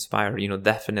being inspired,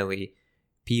 definitely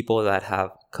people that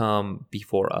have come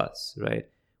before us, right?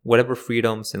 Whatever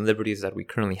freedoms and liberties that we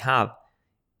currently have,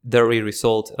 they're a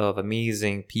result of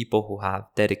amazing people who have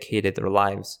dedicated their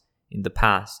lives in the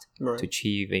past to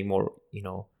achieve a more,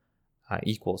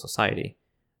 equal society.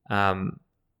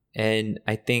 And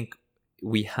I think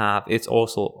it's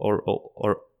also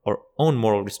our own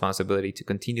moral responsibility to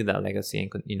continue that legacy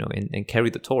and carry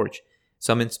the torch.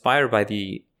 So I'm inspired by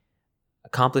the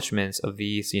accomplishments of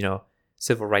these,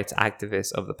 civil rights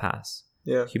activists of the past,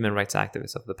 human rights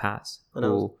activists of the past,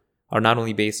 who are not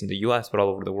only based in the US, but all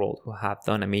over the world, who have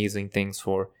done amazing things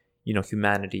for,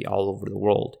 humanity all over the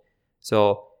world.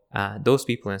 So those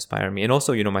people inspire me. And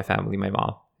also, my family, my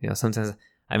mom. Sometimes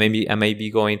I may be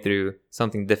going through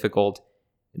something difficult,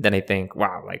 then I think,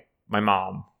 wow, like my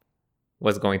mom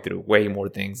was going through way more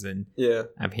things than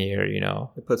I'm here,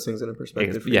 It puts things into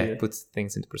perspective. It puts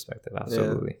things into perspective.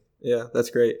 Absolutely. Yeah, that's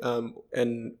great.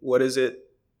 And what is it,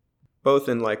 both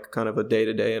in like kind of a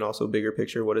day-to-day and also bigger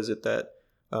picture, what is it that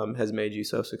has made you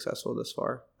so successful this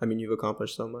far? I mean, you've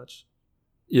accomplished so much.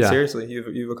 Yeah. Seriously,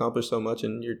 you've accomplished so much,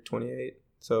 and you're 28.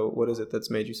 So what is it that's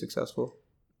made you successful?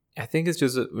 I think it's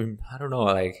just, I don't know.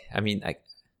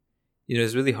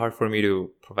 It's really hard for me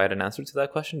to provide an answer to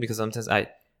that question, because sometimes I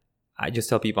just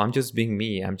tell people I'm just being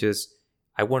me.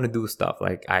 I want to do stuff.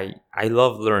 Like I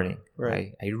love learning.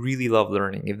 Right. I really love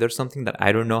learning. If there's something that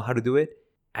I don't know how to do it,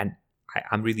 and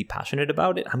I'm really passionate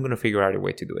about it, I'm going to figure out a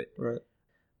way to do it. Right.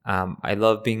 I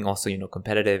love being also,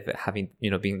 competitive, having,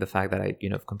 being the fact that I,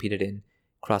 competed in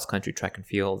cross country, track and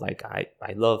field. Like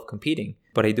I love competing,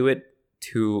 but I do it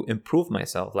to improve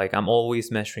myself. Like I'm always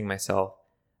measuring myself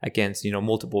against,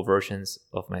 multiple versions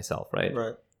of myself. Right.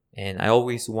 Right. And I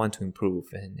always want to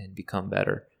improve and become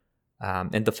better.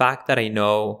 And the fact that I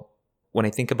know, when I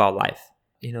think about life,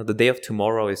 the day of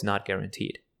tomorrow is not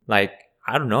guaranteed. Like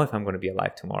I don't know if I'm going to be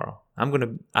alive tomorrow. I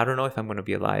don't know if I'm going to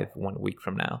be alive 1 week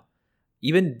from now.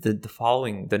 Even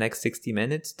the next 60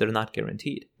 minutes, they're not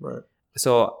guaranteed. Right.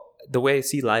 So the way I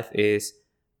see life is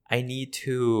I need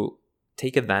to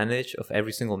take advantage of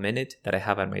every single minute that I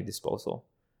have at my disposal.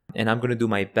 And I'm going to do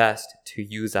my best to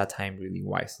use that time really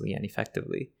wisely and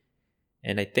effectively.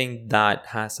 And I think that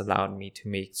has allowed me to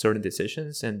make certain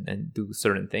decisions and do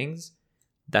certain things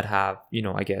that have,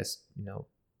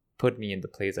 put me in the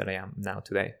place that I am now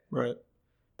today. Right.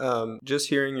 Just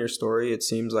hearing your story, it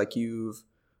seems like you've,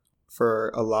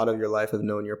 for a lot of your life, have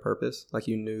known your purpose. Like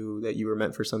you knew that you were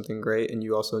meant for something great, and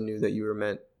you also knew that you were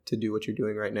meant to do what you're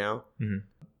doing right now,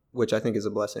 which I think is a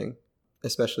blessing.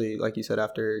 Especially, like you said,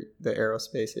 after the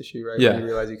aerospace issue, right? Yeah. When you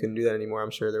realized you couldn't do that anymore, I'm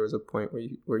sure there was a point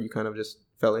where you kind of just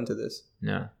fell into this.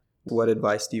 Yeah. What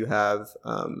advice do you have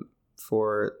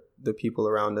for the people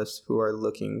around us who are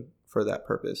looking for that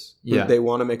purpose? Yeah. They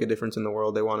want to make a difference in the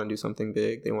world. They want to do something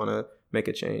big. They want to make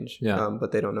a change. Yeah.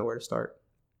 But they don't know where to start.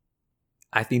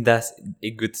 I think that's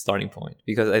a good starting point,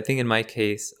 because I think in my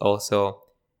case also,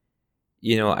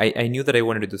 I knew that I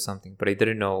wanted to do something, but I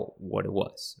didn't know what it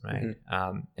was, right?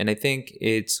 And I think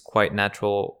it's quite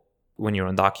natural when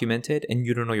you're undocumented and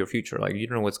you don't know your future. Like, you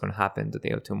don't know what's going to happen the day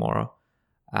of tomorrow.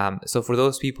 So for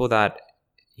those people that,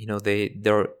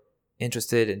 they're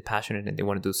interested and passionate and they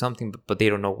want to do something, but they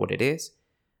don't know what it is,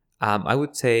 I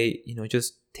would say,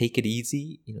 just take it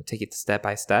easy, take it step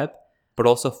by step, but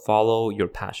also follow your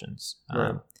passions.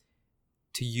 Right.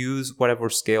 To use whatever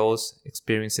skills,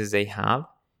 experiences they have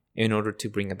in order to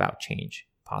bring about change,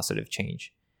 positive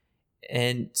change.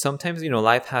 And sometimes,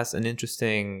 life has an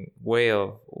interesting way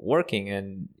of working,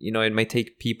 and, it might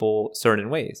take people certain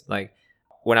ways. Like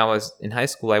when I was in high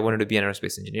school, I wanted to be in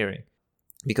aerospace engineering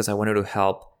because I wanted to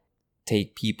help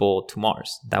take people to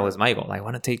Mars. That was my goal. I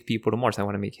want to take people to Mars. I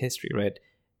want to make history, right?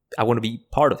 I want to be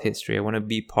part of history. I want to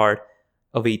be part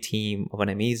of a team, of an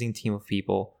amazing team of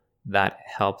people that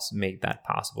helps make that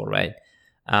possible, right?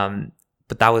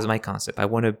 But that was my concept. I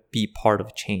want to be part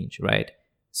of change, right?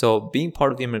 So being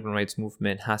part of the immigrant rights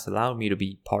movement has allowed me to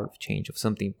be part of change, of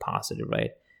something positive,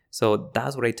 right? So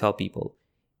that's what I tell people.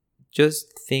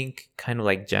 Just think kind of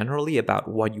like generally about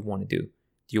what you want to do.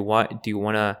 Do you want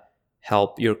to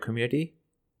help your community?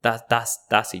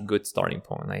 That's a good starting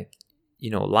point. Like,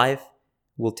 life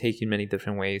will take you in many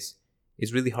different ways.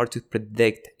 It's really hard to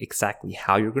predict exactly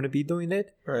how you're going to be doing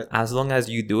it. Right. As long as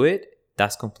you do it,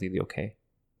 that's completely okay.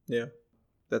 Yeah.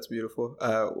 That's beautiful.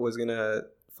 Was going to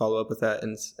follow up with that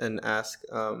and ask,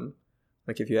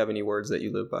 like, if you have any words that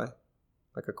you live by,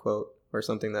 like a quote or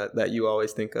something that you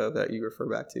always think of, that you refer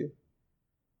back to.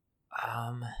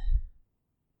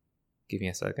 Give me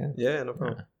a second. Yeah, no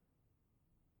problem.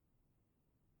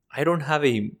 I don't have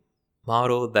a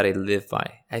motto that I live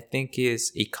by. I think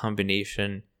it's a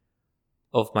combination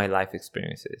of my life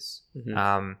experiences.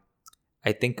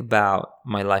 I think about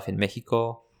my life in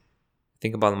Mexico.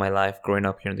 Think about my life growing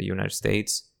up here in the United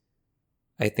States.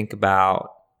 I think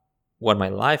about what my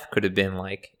life could have been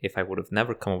like if I would have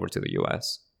never come over to the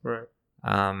US. Right.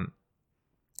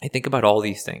 I think about all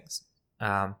these things.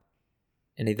 And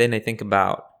then I think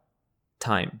about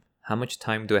time. How much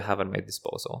time do I have at my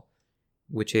disposal?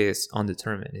 Which is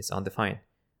undetermined, it's undefined.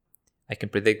 I can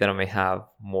predict that I may have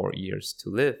more years to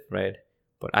live, right?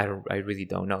 But I really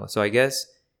don't know. So I guess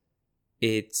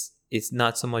it's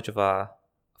not so much of a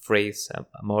phrase, a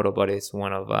motto, but it's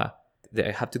one of I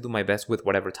have to do my best with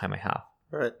whatever time I have.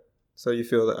 Right. So you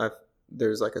feel that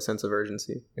there's like a sense of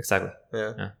urgency. Exactly.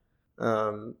 Yeah.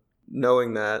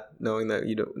 Knowing that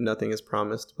nothing is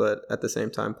promised, but at the same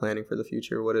time planning for the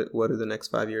future. What do the next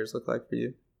 5 years look like for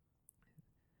you?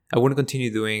 I want to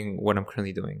continue doing what I'm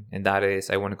currently doing, and that is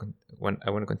I want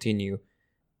to continue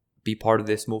be part of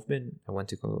this movement. I want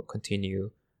to continue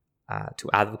to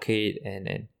advocate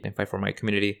and fight for my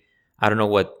community. I don't know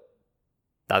what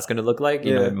that's going to look like.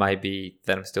 You know, it might be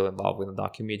that I'm still involved with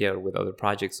Undocumedia or with other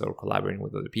projects or collaborating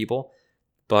with other people.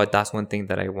 But that's one thing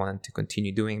that I want to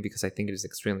continue doing because I think it is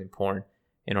extremely important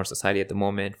in our society at the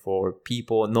moment for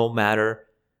people, no matter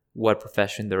what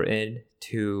profession they're in,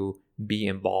 to be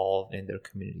involved in their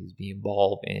communities, be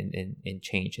involved in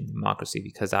change and democracy,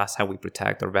 because that's how we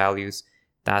protect our values.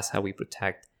 That's how we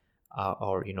protect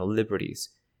our liberties.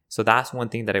 So that's one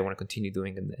thing that I want to continue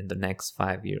doing in the next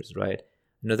 5 years, right?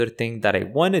 Another thing that I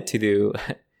wanted to do,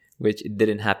 which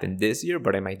didn't happen this year,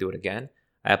 but I might do it again.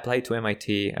 I applied to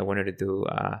MIT. I wanted to do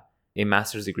a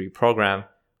master's degree program,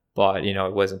 but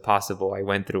it wasn't possible. I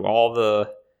went through all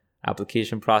the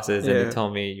application process, and they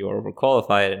told me you're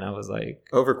overqualified, and I was like,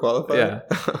 overqualified? Yeah.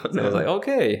 Oh, so I was like,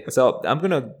 okay. So I'm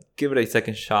gonna give it a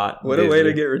second shot. What a way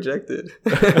to get rejected.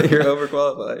 You're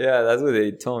overqualified. Yeah, that's what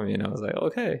they told me, and I was like,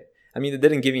 okay. I mean, they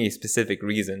didn't give me a specific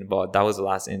reason, but that was the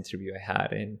last interview I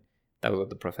had, and that was what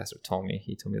the professor told me.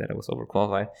 He told me that I was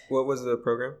overqualified. What was the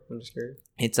program? I'm just curious.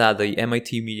 It's at the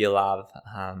MIT Media Lab,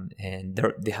 and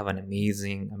they have an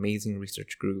amazing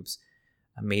research groups,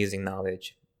 amazing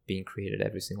knowledge being created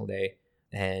every single day,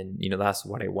 and that's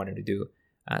what I wanted to do.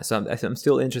 So I'm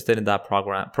still interested in that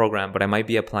program, but I might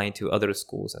be applying to other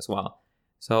schools as well.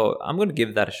 So I'm going to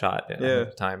give that a shot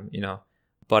another time,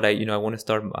 But I want to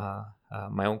start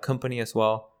my own company as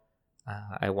well.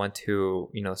 I want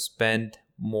to spend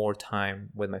more time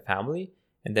with my family,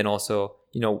 and then also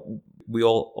we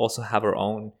all also have our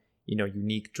own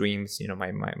unique dreams.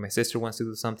 My sister wants to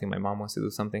do something, my mom wants to do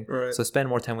something, right. So spend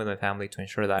more time with my family to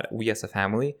ensure that we as a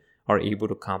family are able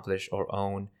to accomplish our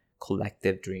own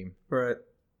collective dream. Right.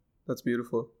 That's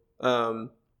beautiful.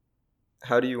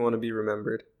 How do you want to be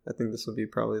remembered? I think this will be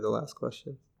probably the last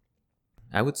question.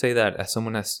 I would say that as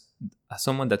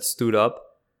someone that stood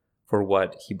up for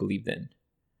what he believed in,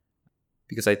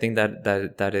 because I think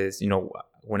that is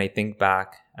when I think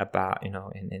back about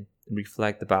and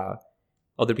reflect about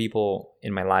other people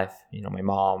in my life, my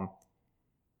mom,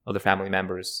 other family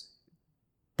members,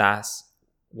 that's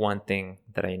one thing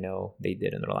that I know they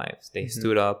did in their lives. They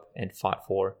stood up and fought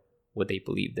for what they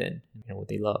believed in and what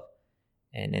they loved,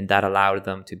 and that allowed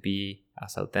them to be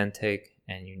as authentic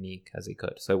and unique as they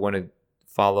could. So I want to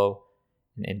follow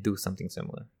and do something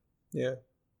similar. Yeah.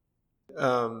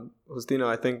 Justino,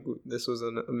 I think this was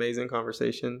an amazing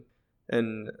conversation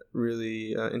and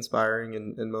really inspiring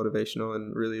and motivational,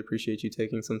 and really appreciate you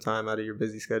taking some time out of your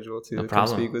busy schedule to come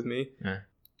speak with me. Yeah.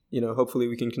 Hopefully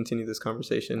we can continue this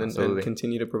conversation and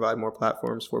continue to provide more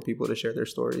platforms for people to share their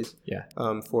stories. Yeah.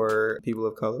 For people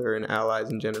of color and allies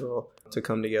in general to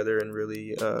come together and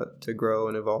really to grow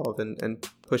and evolve and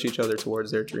push each other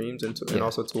towards their dreams and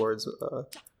also towards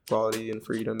equality and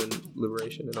freedom and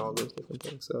liberation and all those different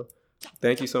things. So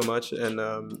thank you so much, and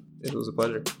it was a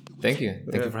pleasure. Thank you.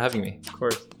 Thank you for having me. Of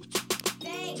course.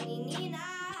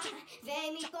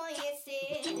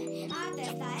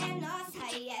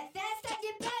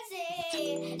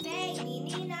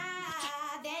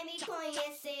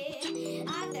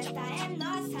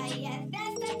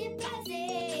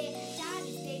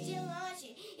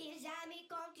 Já me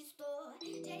conquistou,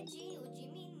 jeitinho.